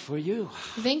comes for you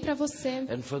vem para você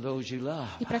and for those you love.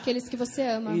 e para aqueles que você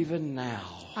ama. Even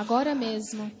now, Agora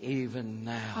mesmo, even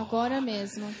now. agora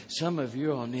mesmo. Some of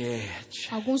you are on the edge.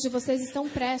 Alguns de vocês estão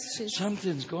prestes,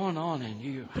 Something's going on in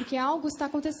you. porque algo está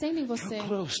acontecendo em você. You're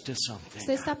close to something.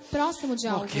 Você está próximo de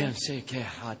algo. Quem se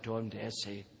quer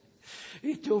atondece.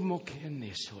 E tu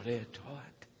moquene soretot.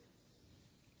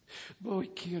 Boi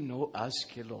que no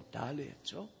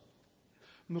askelotalezo.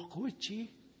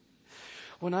 Mokuchi.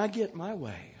 When I get my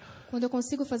way Quando eu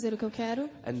consigo fazer o que eu quero,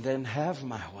 and then have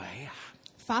my way,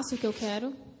 faço o que eu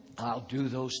quero, I'll do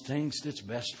those things that's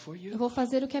best for eu you. vou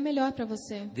fazer o que é melhor para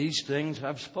você. These things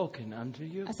I've spoken unto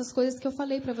you. Essas coisas que eu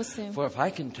falei para você. For if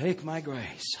I can take my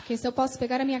grace Porque se eu posso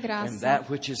pegar a minha and graça that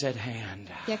which is at hand,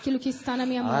 e aquilo que está na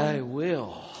minha I mão,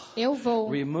 will eu vou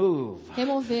remove the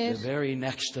remover very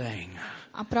next thing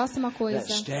a próxima that coisa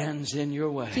stands in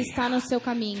your way que está no seu to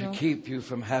caminho, keep you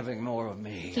from having more of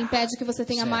me. que impede que você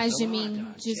tenha mais de mim,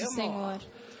 diz o Senhor.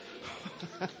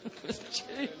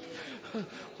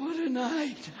 What a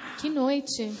night. Que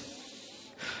noite!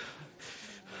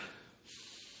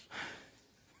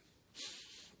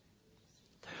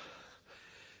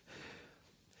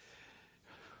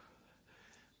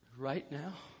 Right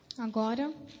now,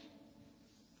 Agora,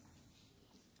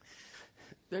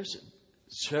 there's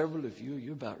several of you,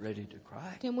 you're about ready to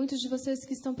cry. tem muitos de vocês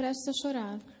que estão prestes a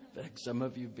chorar. In fact, some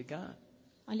of you begun.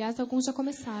 Aliás, alguns já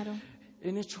começaram.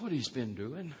 And it's what he's been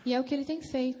doing. E é o que ele tem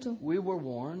feito. We were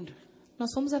warned.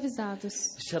 Nós fomos avisados.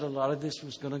 He said a lot of this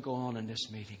was going to go on in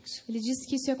these meetings. Ele disse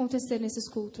que isso ia acontecer nesses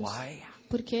cultos. Why?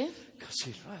 Por quê? Because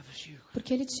he loves you.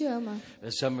 Porque ele te ama.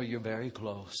 And some of you are very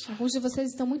close. Alguns de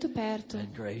vocês estão muito perto. And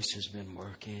grace has been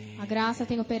working. A graça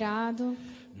tem operado.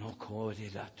 No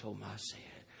corida tomase,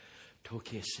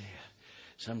 tokese.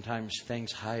 Sometimes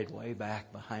things hide way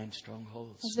back behind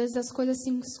strongholds. Às vezes as coisas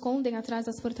se escondem atrás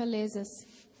das fortalezas.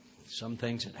 Some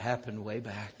things that happened way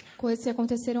back, Coisas que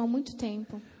aconteceram há muito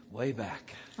tempo. way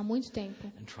back, Há muito tempo.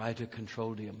 and try to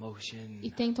control the emotion, E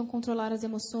tentam controlar as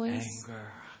emoções,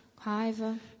 anger.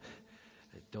 raiva.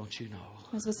 Don't you know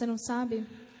Mas você não sabe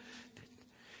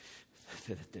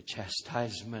that the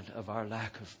chastisement of our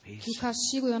lack of que o peace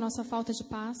castigo e a nossa falta de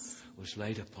paz was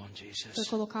laid upon foi Jesus?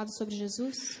 colocado sobre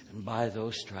Jesus? And by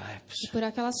those stripes, E por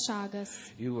aquelas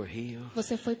chagas, you were healed.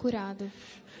 você foi curado.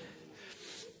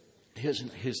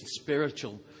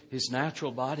 His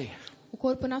natural body O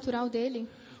corpo natural dele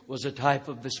was a type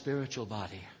of the spiritual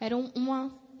body. era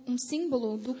um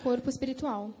símbolo do corpo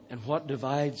espiritual. And what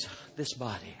divides this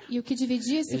body? E o que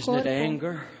dividia esse Isn't corpo it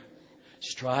anger,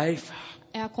 strife,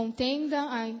 é a contenda,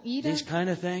 a ira, these kind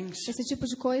of things? esse tipo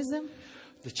de coisa.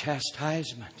 The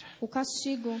chastisement O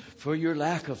castigo for your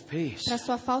lack of peace para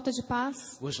sua falta de paz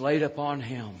was laid upon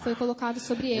him, foi colocado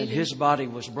sobre and ele. his body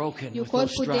was broken E o with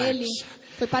those corpo dele stripes.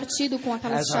 foi partido com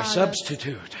aquelas As our chagas.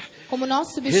 substitute, Como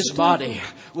nosso his substituto, body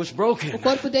was broken o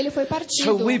corpo dele foi so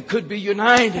partido we could be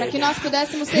para que united, nós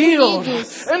pudéssemos ser healed,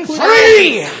 unidos, and curados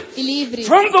free e livres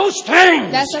from those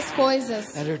things dessas coisas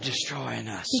that are destroying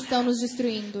us. que estão nos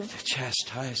destruindo. The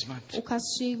chastisement, O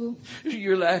castigo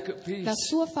your lack of peace da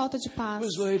sua falta de paz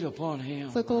was laid upon him,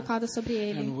 foi colocado sobre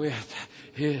and ele. with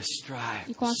his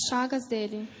E com as stripes chagas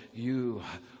dele, you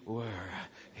were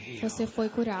healed. você foi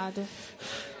curado.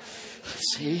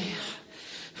 See?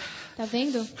 Tá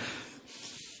vendo?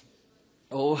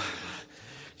 Oh,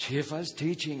 gee, if I was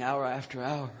teaching hour after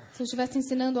hour, Se eu estivesse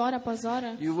ensinando hora após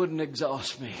hora, you wouldn't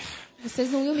exhaust me. vocês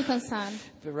não iam me cansar.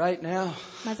 But right now,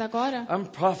 Mas agora, I'm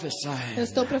eu prophesying,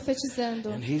 estou profetizando.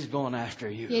 and he's going after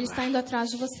E you. ele está indo atrás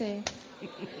de você.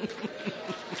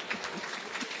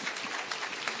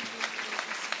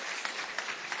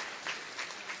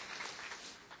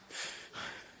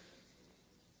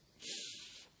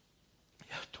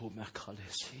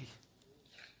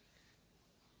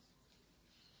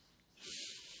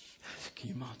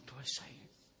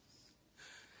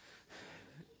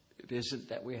 It isn't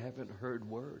that we haven't heard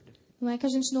word. Não é que a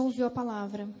gente não ouviu a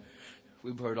palavra.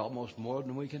 We've heard almost more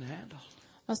than we can handle.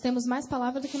 Nós temos mais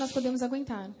palavra do que nós podemos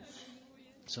aguentar.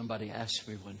 Somebody asked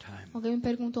me one time, Alguém me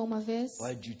perguntou uma vez,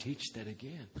 why did you teach that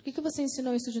again? por que você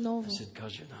ensinou isso de novo? I said,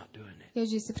 because you're not doing it. Eu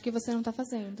disse, porque você não está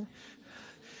fazendo.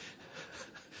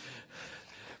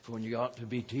 For when you ought to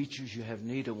be teachers, you have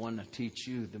need of one to teach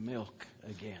you the milk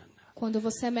again. Quando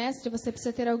você é mestre, você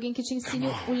precisa ter alguém que te ensine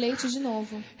o leite de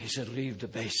novo. He said, leave the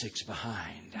basics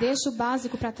behind Deixa o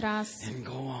básico para trás and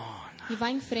go on. e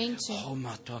vá em frente.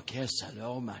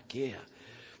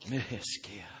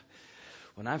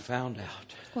 When I found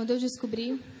out Quando eu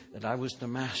descobri that I was the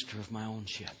master of my own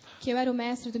ship, que eu era o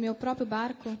mestre do meu próprio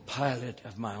barco, pilot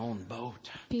of my own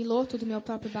boat, piloto do meu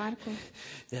próprio barco,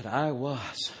 that I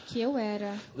was que eu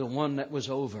era the one that was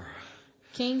over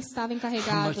quem estava how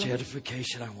encarregado much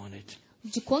edification I wanted,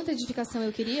 de quanta edificação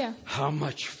eu queria, how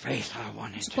much faith I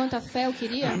wanted. de quanta fé eu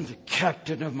queria. I'm the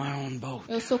captain of my own boat.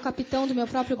 Eu sou o capitão do meu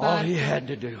próprio All barco. he had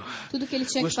to do Tudo que ele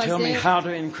tinha was que tell me fazer how to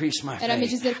increase my era me faith,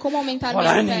 dizer como aumentar what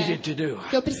I minha needed to fé. do. O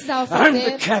que eu precisava I'm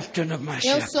the fazer. captain of my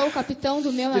Eu ship, sou o capitão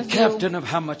do meu the navio. captain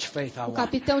of how much faith I O want.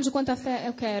 capitão de quanta fé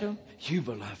eu quero. You,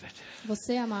 beloved,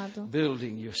 Você, amado,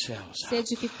 building yourselves se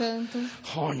edificando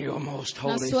on your most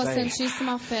na holy sua faith,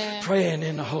 santíssima fé. praying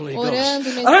in the Holy Ghost. Orando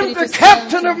no I'm the Espírito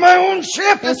captain Santo. of my own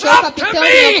ship. Eu It's sou o up to capitão do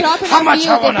meu me próprio how much I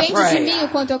navio. want to Depende de mim pray. o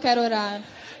quanto eu quero orar.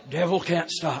 Devil can't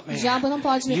stop me. O diabo não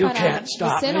pode me You parar. can't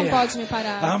stop Você não me. pode me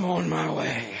parar. I'm on my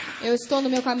way. Eu estou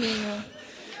no meu caminho.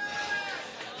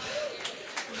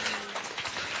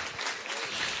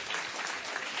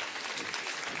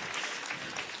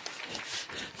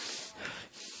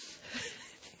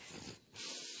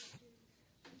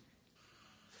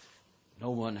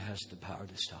 No one has the power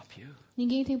to stop you.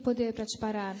 Ninguém tem poder para te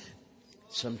parar.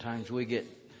 Sometimes we get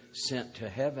sent to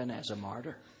heaven as a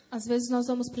martyr, Às vezes nós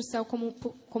vamos para o céu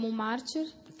como um mártir,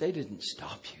 but they didn't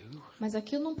stop you. mas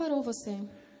aquilo não parou você.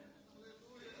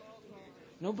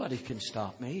 Nobody can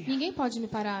stop me. Ninguém pode me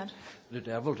parar. The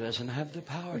devil doesn't have the O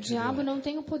power to diabo do it. não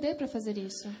tem o poder para fazer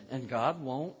isso. And God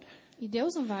won't. E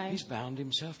Deus não vai. He's bound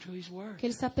himself to his word. Porque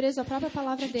ele está preso à própria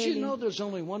palavra Did you dele. know there's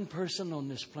only one person on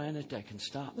this planet that can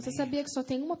stop Você me? sabia que só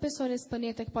tem uma pessoa nesse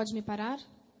planeta que pode me parar?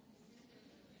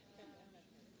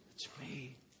 It's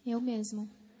me. Eu mesmo.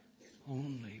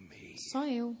 Only me. Só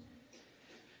eu.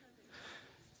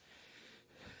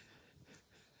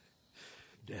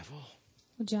 Devil?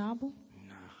 O diabo?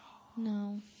 No.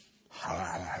 Não.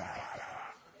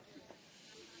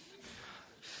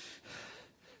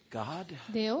 God?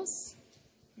 Deus?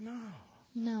 No.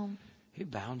 Não. He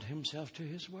bound himself to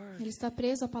his word Ele está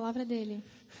preso à palavra dele.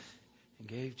 and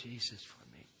gave Jesus for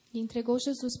me. E entregou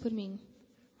Jesus por mim.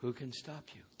 Who can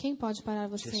stop you? Quem pode parar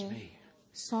Just você? me.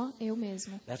 Só eu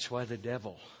mesmo. That's why the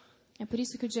devil É por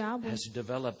isso que o diabo has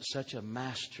developed such a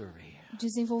mastery.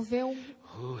 desenvolveu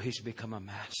Oh, he's become a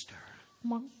master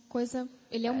uma coisa.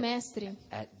 Ele é o mestre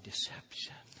at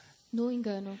deception. no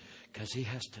engano. Because he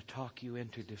has to talk you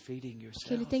into defeating Que ele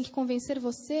yourself. tem que convencer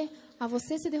você a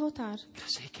você se derrotar.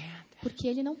 Because he can't. Porque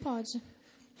ele não pode.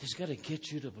 He's got to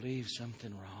get you to believe something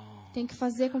wrong. Tem que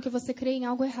fazer com que você creia em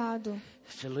algo errado.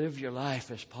 To live your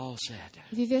life, as Paul said.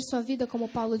 Viver sua vida como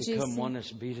Paulo disse. Become one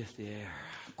that beateth the air.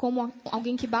 Como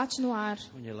alguém que bate no ar.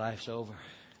 When your life's over,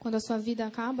 Quando a sua vida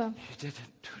acaba, you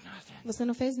didn't do nothing. você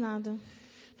não fez nada.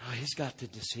 No, he's got to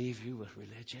deceive you with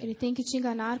religion. Ele tem que te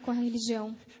enganar com a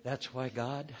religião. That's why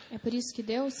God, É por isso que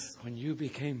Deus, when you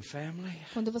became family,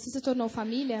 quando você se tornou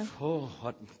família, oh,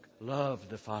 what love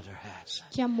the Father has.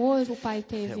 que amor o Pai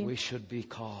That we teve, should be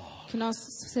called que nós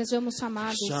sejamos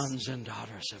chamados sons and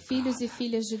daughters of filhos God. e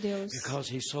filhas de Deus,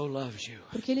 Because he so loves you.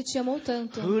 porque Ele te amou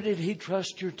tanto. Who did he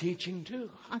trust your teaching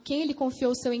to? A quem Ele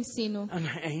confiou o seu ensino? An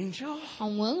angel? A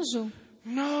um anjo?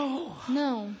 No.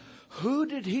 Não. Who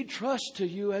did he trust to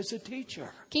you as a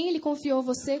teacher? Quem Ele confiou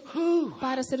você Who?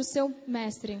 para ser o seu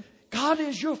mestre? God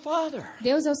is your Father.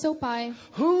 Deus é o seu Pai.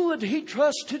 Who would he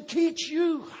trust to teach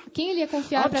you? Quem Ele ia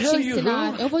confiar I'll para te tell you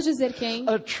ensinar? who. Eu vou dizer quem.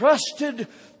 A trusted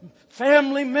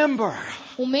family member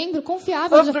Um membro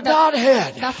confiável of the da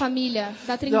Godhead. família,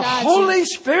 da The Trindade. Holy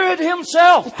Spirit O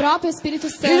himself. próprio Espírito He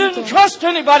Santo. didn't trust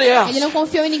anybody else. Ele não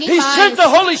confiou em ninguém He mais. sent the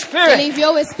Holy Ele Spirit.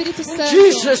 enviou o Espírito Santo.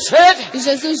 Jesus said, E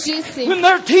Jesus disse when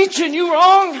they're teaching you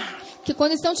wrong, que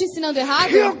quando estão te ensinando errado,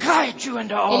 he'll guide you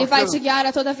into all Ele vai te truth. guiar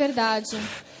a toda a verdade.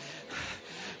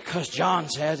 Because John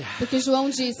said, Porque João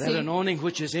disse, that anointing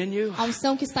which is in you, a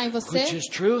unção que está em which você, is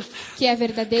truth, que é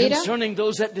verdadeira, concerning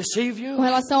those that deceive com you,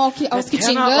 relação aos que te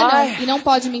cannot enganam lie, e não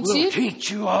pode will mentir,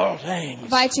 teach you all things,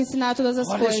 vai te ensinar todas as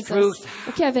What is coisas. truth?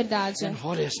 O que é verdade and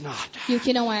what is not. e o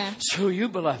que não é. So you,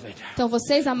 beloved, Então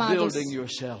vocês, amados, building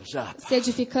yourselves up se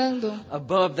edificando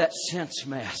above that sense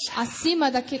mess, acima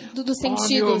dos on your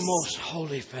sentidos, most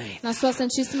holy faith, na sua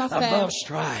santíssima fé, above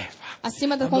strife,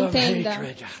 acima da above contenda,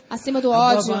 hatred, acima do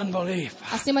above ódio, unbelief,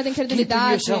 acima da keeping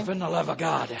incredulidade, yourself in the love of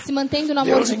God, se mantendo no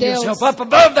amor de building Deus, yourself up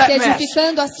above that se mess,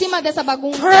 edificando acima dessa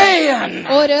bagunça, praying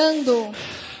orando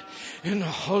in the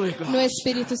Holy no Ghost.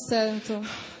 Espírito Santo.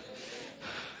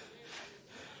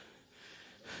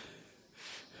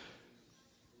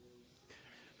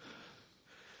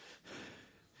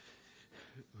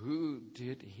 Who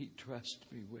did he trust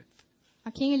me with?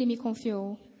 A quem Ele me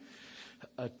confiou?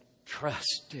 A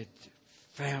trusted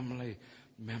family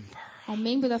member. Ao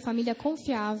membro da família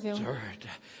confiável, Third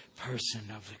person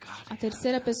of the a Godhead.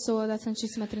 terceira pessoa da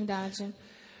Santíssima Trindade.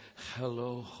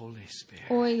 Hello, Holy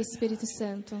Spirit. Oi, Espírito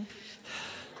Santo.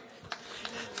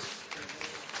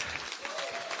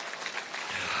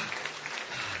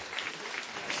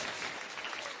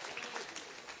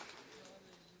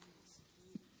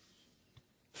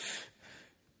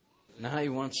 Now he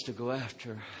wants to go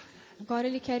after Agora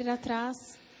Ele quer ir atrás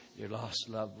your lost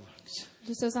loved ones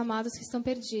dos seus amados que estão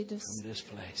perdidos from this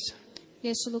place.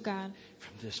 neste lugar.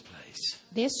 From this place.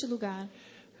 Deste lugar.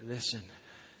 Listen,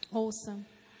 Ouça.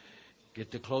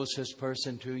 get the closest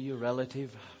person to you,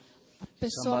 relative, A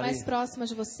pessoa Somebody mais próxima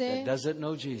de você, that doesn't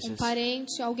know Jesus.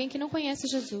 parente, alguém que não conhece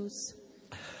Jesus.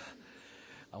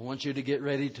 I want you to get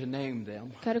ready to name them.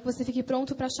 Quero que você fique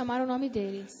pronto para chamar o nome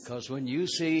deles. Because when you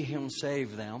see him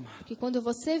save them, Porque quando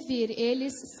você vir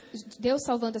Deus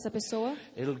salvando essa pessoa,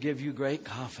 it'll give you great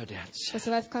confidence você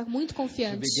vai ficar muito to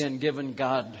confiante begin giving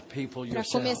God people para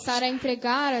yourselves. começar a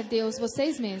entregar a Deus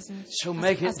vocês mesmos, So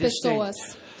make it as pessoas.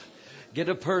 distinct. Get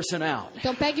a person out.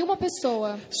 Então pegue uma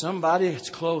pessoa, Somebody that's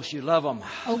close, you love them.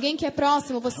 alguém que é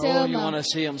próximo, você Oh, you want ama, to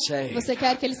see them saved. você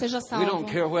quer que ele seja We salvo. don't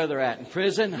care where they're at, in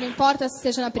prison, Não importa se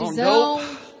esteja na prisão,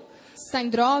 se está em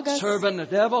drogas, serving the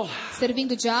devil.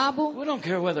 servindo o diabo, We don't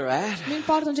care where they're at. não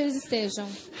importa onde eles estejam.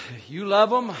 You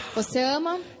love them, Você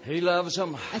ama he loves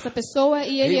them. essa pessoa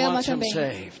e ele He ama wants him também.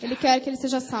 saved. Ele quer que ele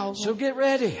seja salvo. So get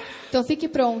ready. Então fique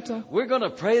pronto. We're going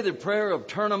to pray the prayer of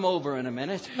turn them over in a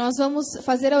minute. Nós vamos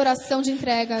fazer a oração de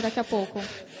entrega daqui a pouco.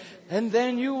 And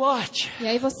then you watch. E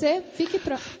aí você fique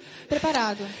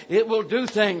preparado, It will do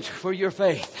things for your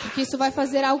faith. porque isso vai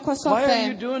fazer algo com a sua Why are you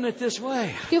fé. doing it this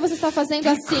way? Por que você está fazendo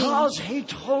assim? Because he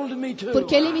told me to.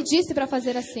 Porque ele me disse para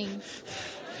fazer assim.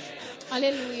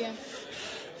 Aleluia.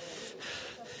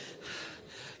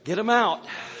 Get them out.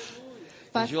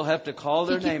 Fa- 'Cause you'll have to call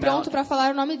their Fique name pronto out. para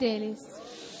falar o nome deles.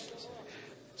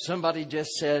 Somebody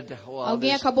just said, well, Alguém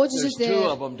there's acabou de two dizer,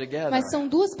 of them together. mas são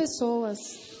duas pessoas.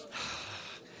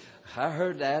 I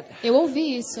heard that. Eu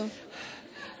ouvi isso.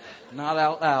 Not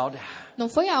out loud. Não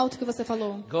foi alto que você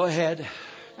falou, Go ahead.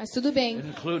 mas tudo bem.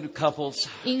 Include couples.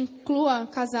 Inclua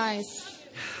casais.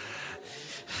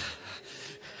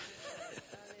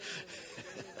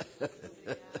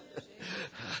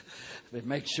 But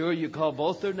make sure you call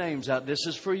both their names out. This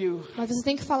is for you. Mas você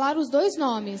tem que falar os dois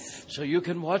nomes, So you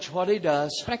can watch what he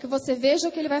does para que você veja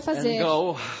o que ele vai and fazer.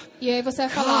 go, E aí você vai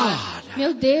falar, God,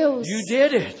 meu Deus, you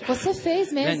did it. você fez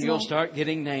Then mesmo. you'll start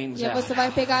getting names E aí out. você vai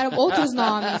pegar outros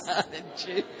nomes.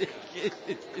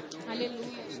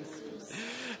 Aleluia.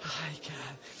 Ai,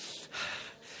 God.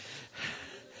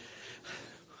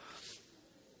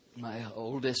 My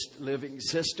oldest living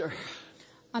sister,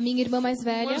 A minha irmã mais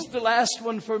velha was the last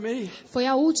one for me. foi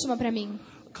a última para mim.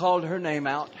 Called her name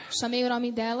out. Chamei o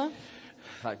nome dela.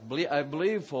 I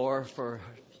believe for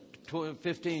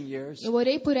 15 years. Eu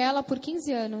orei por ela por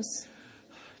 15 anos.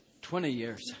 20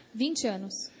 years. 20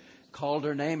 anos. Called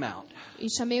her name out. E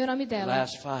chamei o nome The dela.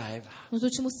 last 5. Nos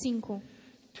últimos 5.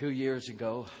 2 years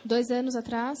ago. 2 anos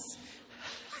atrás.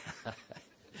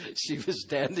 She was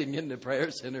standing in the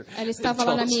prayer center. Ela estava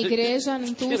lá na minha igreja,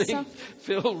 em Tulsa,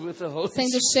 filled with the Holy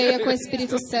sendo cheia com o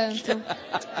Espírito Santo.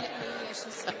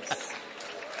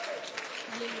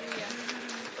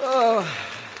 Oh.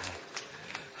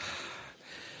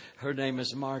 Her name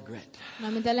is Margaret. O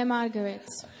nome dela é Margaret.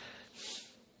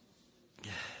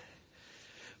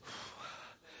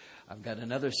 I've got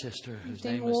another sister whose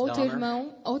Tenho name is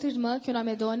Donner. outra irmã que o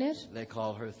nome é Donner. They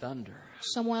call her Thunder.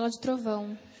 Chamam ela de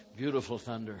Trovão. Beautiful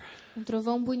thunder. Um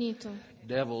trovão bonito.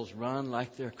 Devils run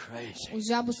like they're crazy Os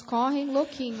diabos correm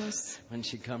louquinhos when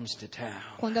she comes to town.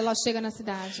 quando ela chega na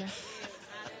cidade.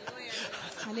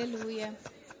 Aleluia.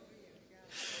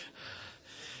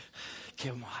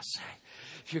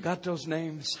 If you got those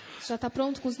names, Já está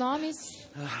pronto com os nomes?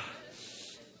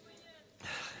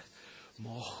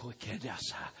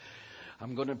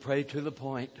 I'm going to pray to the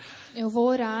point. Eu vou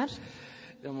orar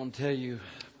I'm going to tell you,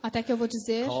 até que eu vou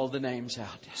dizer. call the names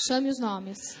out. Chame os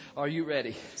nomes. Are you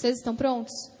ready? Vocês estão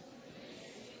prontos?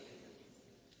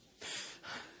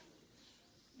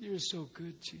 You're so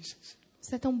good, Jesus.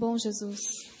 Você é tão bom, Jesus.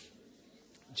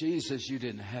 Jesus, you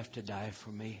didn't have to die for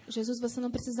me Jesus, você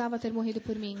não precisava ter morrido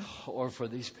por mim or for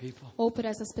these people. ou por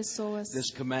essas pessoas.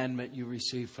 This commandment you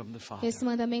received from the Father. Esse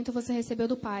mandamento você recebeu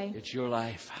do Pai. It's your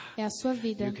life. É a sua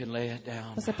vida. You can lay it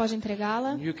down. Você pode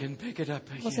entregá-la. You can pick it up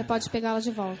again. Você pode pegá-la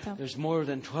de volta. There's more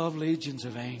than 12 legions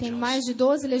of Tem angels mais de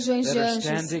 12 legiões that de are anjos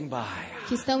standing by.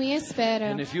 que estão em espera.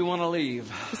 And if you want to leave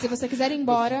E se você quiser ir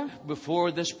embora,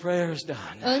 before this prayer is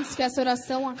done, antes que essa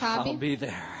oração I'll acabe, be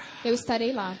there eu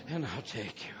estarei lá. and I'll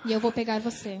take you. E eu vou pegar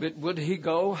você. But would he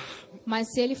go? Mas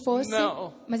se ele fosse...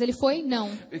 Não. Mas ele foi? Não.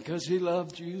 Because he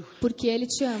loved you Porque ele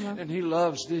te ama. and he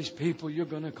loves these people you're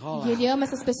going to call E ele out. ama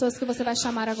essas pessoas que você vai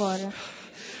chamar agora.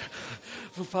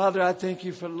 Father, I thank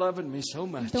you for loving me so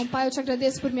much. Então, Pai, eu te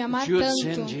agradeço por me amar That you had tanto.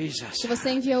 sent Jesus. Que você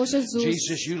enviou Jesus.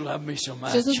 Jesus, you love me so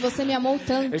much. Jesus, você me amou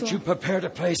tanto. That you prepared a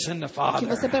place in the Que Father.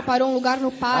 você preparou um lugar no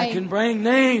I Pai. can bring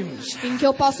names. Em que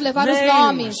eu posso levar os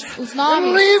Names. nomes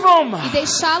And leave them. e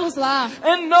deixá-los lá.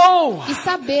 And know E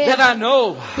saber. that I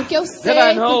know. Porque eu That I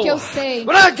sei, know. porque eu sei.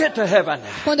 When I get to heaven,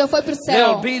 Quando eu for para o céu,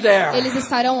 they'll be there. eles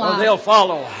estarão Or lá. they'll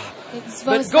follow. Eles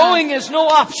vão But estar. going is no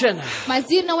option. Mas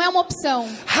ir não é uma opção.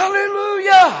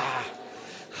 Hallelujah.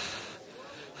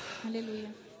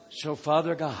 Aleluia. So,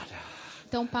 Father God,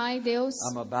 Então, Pai, Deus,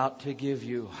 I'm about to give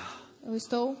you eu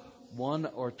estou one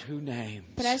or two names.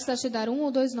 prestes a te dar 1 ou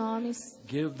 2 nomes.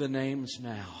 Give the names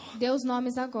now. Dê os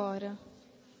nomes agora.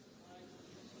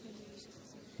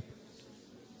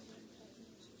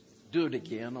 Do it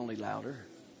again, only louder.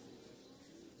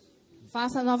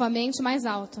 Faça novamente mais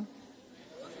alto.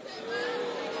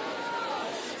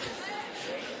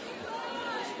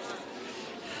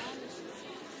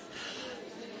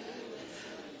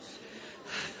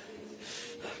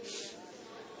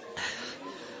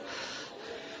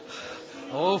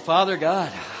 Oh, Father God,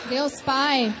 Deus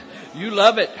Pai, you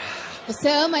love it. você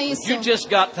ama isso. You just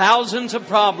got thousands of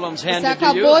problems Você handed to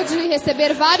acabou you. de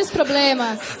receber vários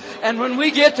problemas. And when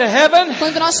we get to heaven,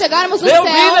 Quando nós chegarmos no They'll be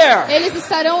céu, there. eles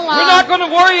estarão we're lá. not going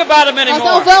to worry about them Nós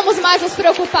não anymore. vamos mais nos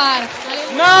preocupar.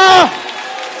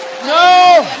 No!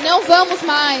 No! Não vamos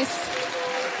mais.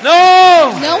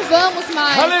 No! Não vamos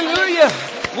mais. Hallelujah!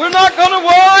 We're not going to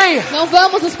worry. Não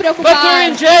vamos nos But they're preocupar.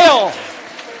 in jail.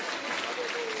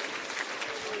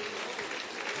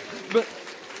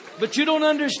 But you don't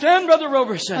understand, Brother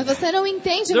Robertson. Mas você não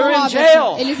entende, They're meu in jail.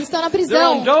 Robertson. Eles estão na They're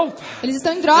prisão. on dope. Eles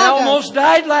estão em They drogas. almost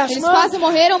died last Eles quase month.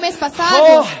 morreram mês passado.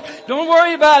 Oh, don't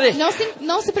worry about it.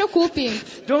 Não se preocupe.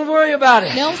 Don't worry about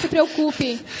it. Não se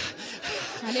preocupe.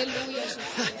 Aleluia,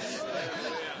 Jesus.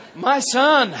 My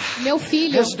son Meu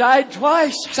filho has died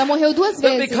twice. já morreu 2 But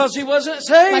vezes. because he wasn't Mas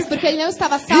saved, porque ele não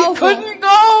estava he salvo, couldn't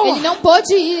go. ele não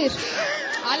pôde ir.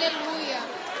 Aleluia.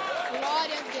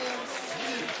 Glória a Deus.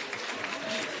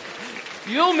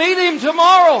 You'll meet him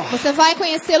tomorrow. Você vai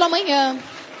conhecê-lo amanhã.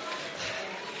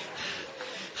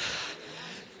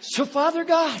 So, Father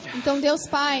God, Então, Deus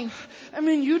Pai, I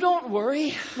mean, you don't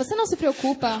worry. Você não se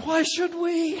preocupa. Why should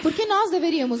we? Por que nós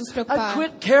deveríamos nos I preocupar?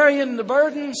 quit carrying the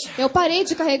burdens. Eu parei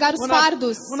de carregar os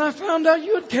fardos When I found out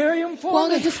you would carry them for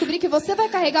quando eu me. descobri que você vai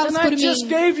carregá-los And por I just mim.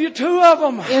 gave you 2 of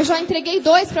them. Eu já entreguei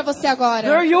 2 para você agora.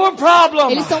 They're your problem.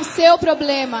 Eles são seu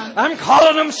problema. I'm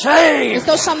calling them Eu saved.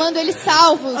 estou chamando eles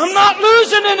salvos. I'm not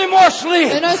losing any more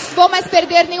sleep. Eu não vou mais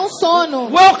perder nenhum sono.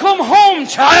 Welcome home,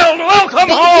 child.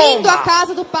 Welcome home. Bem-vindo à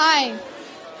casa do Pai.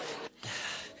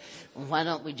 Why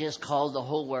don't we just call the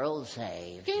whole world Por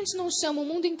saved? que a gente não chama o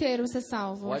mundo inteiro a ser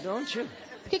salvo? Why don't you?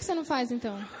 Por que você não faz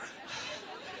então?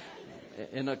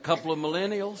 In a couple of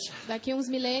millennials, Daqui uns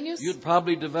milênios, you'd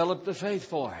probably develop the faith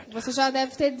for it. você já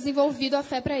deve ter desenvolvido a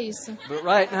fé para isso. But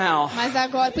right now, Mas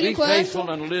agora, por be enquanto, faithful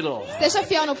in little. seja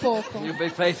fiel no pouco, You'll be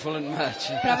faithful in much.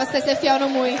 para você ser fiel no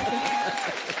muito.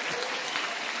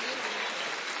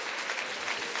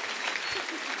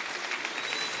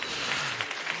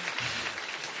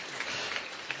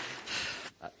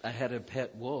 I had a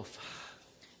pet wolf,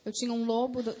 Eu tinha um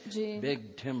lobo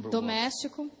big timber wolf.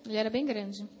 doméstico, ele era bem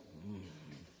grande.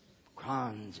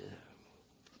 Kronz,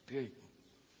 big,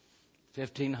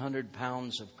 1,500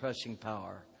 pounds of crushing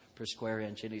power per square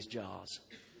inch in his jaws.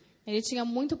 Ele tinha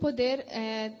muito poder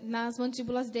nas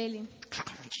mandíbulas dele.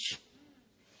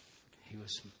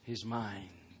 He's mine.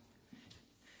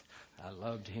 I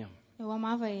loved him. Eu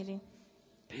amava ele.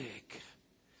 Big,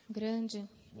 Grande,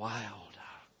 wild.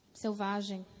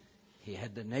 selvagem. He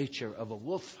had the nature of a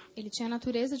wolf. Ele tinha a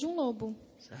natureza de um lobo.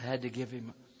 So I had to give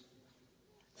him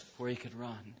where he could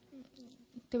run.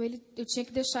 Então eu tinha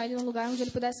que deixar ele num lugar onde ele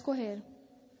pudesse correr.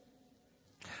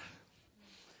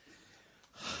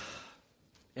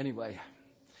 Anyway,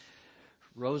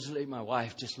 Rosalie, my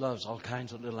wife, just loves all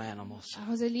kinds of little animals. A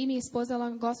Roseli, minha esposa, ela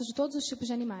gosta de todos os tipos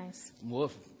de animais.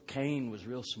 Wolf Cain was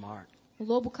real smart. O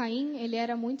lobo Caim, ele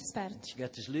era muito esperto. She got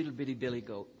this little bitty billy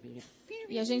goat.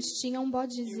 E a gente tinha um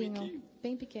bodezinho,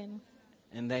 bem pequeno.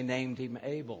 And they named him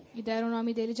Abel. E deram o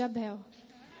nome dele de Abel.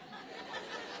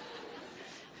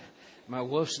 My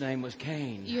wolf's name was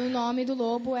Cain. E o nome do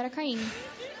lobo era Caim.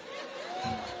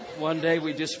 One day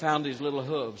we just found these little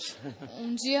hooves.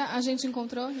 Um dia a gente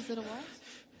encontrou his little what?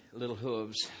 Little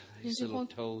hooves. These little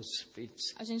toes, feet.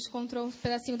 A gente encontrou um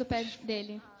pedacinho do pé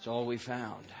dele. That's all we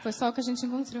found. Foi só o que a gente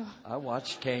encontrou. I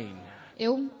watched Cain.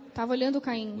 Eu estava olhando o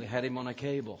Caim. We had him on a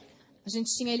cable. A gente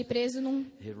tinha ele preso num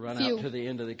He'd run fio. out to the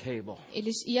end of the cable.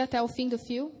 Ele ia até o fim do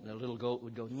fio. The little goat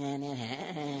would go.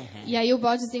 E aí o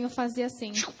bodezinho fazia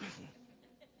assim.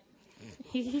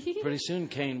 Pretty soon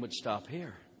Cain would stop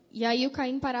here. E aí o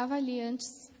Caim parava ali antes.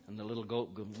 And the little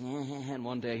goat would go. And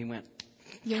one day he went.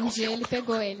 E um dia ele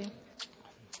pegou ele.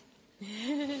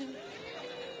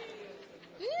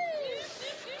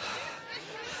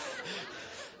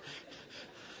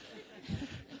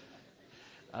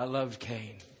 I loved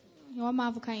Cain. Eu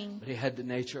amava o Caim. But he had the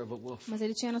nature of a wolf. Mas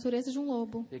ele tinha a natureza de um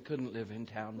lobo. He couldn't live in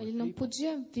town with Ele não people.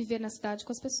 podia viver na cidade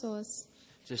com as pessoas.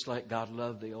 Just like God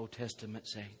loved the Old Testament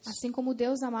saints. Assim como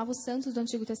Deus amava os santos do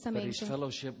Antigo But his Testamento.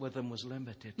 fellowship with them was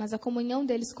limited. Mas a comunhão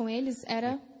deles com eles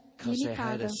era Because they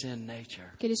had limitada. a sin nature.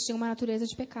 Porque eles tinham uma natureza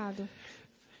de pecado.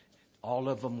 All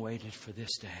of them waited for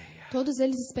this day. Todos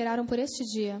eles esperaram por este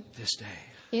dia. This day.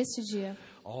 Este dia.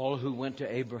 All who went to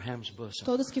Abraham's bosom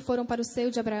Todos que foram para o seio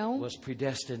de Abraão was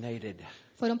predestinated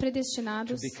foram to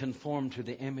predestinados be conformed to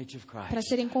the image of para Christ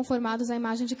serem conformados à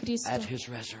imagem de Cristo. at his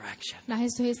resurrection. Na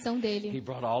ressurreição He dele.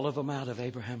 brought all of them out of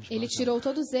Abraham's Ele bosom, tirou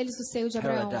todos eles do seio de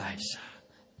Abraão paradise,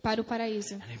 para o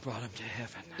paraíso. and he brought them to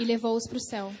heaven. E levou-os para o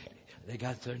céu. They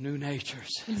got their new natures.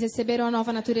 Eles receberam a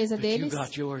nova natureza But you deles.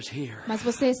 got yours here Mas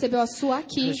você recebeu a sua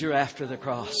aqui. because you're after the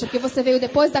cross. Porque você veio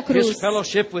depois da cruz. His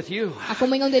fellowship with you A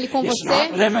comunhão dele com is você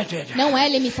not limited. não é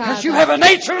limitada. Because you have a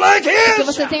nature like Porque his.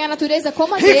 você tem a natureza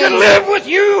como a He can dele. live with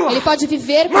you. Ele pode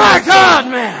viver com My você.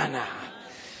 God, man.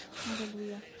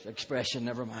 Aleluia. Expression,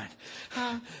 never mind.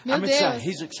 Ah, meu I'm excited. Deus.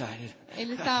 He's excited.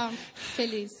 Ele está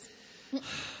feliz.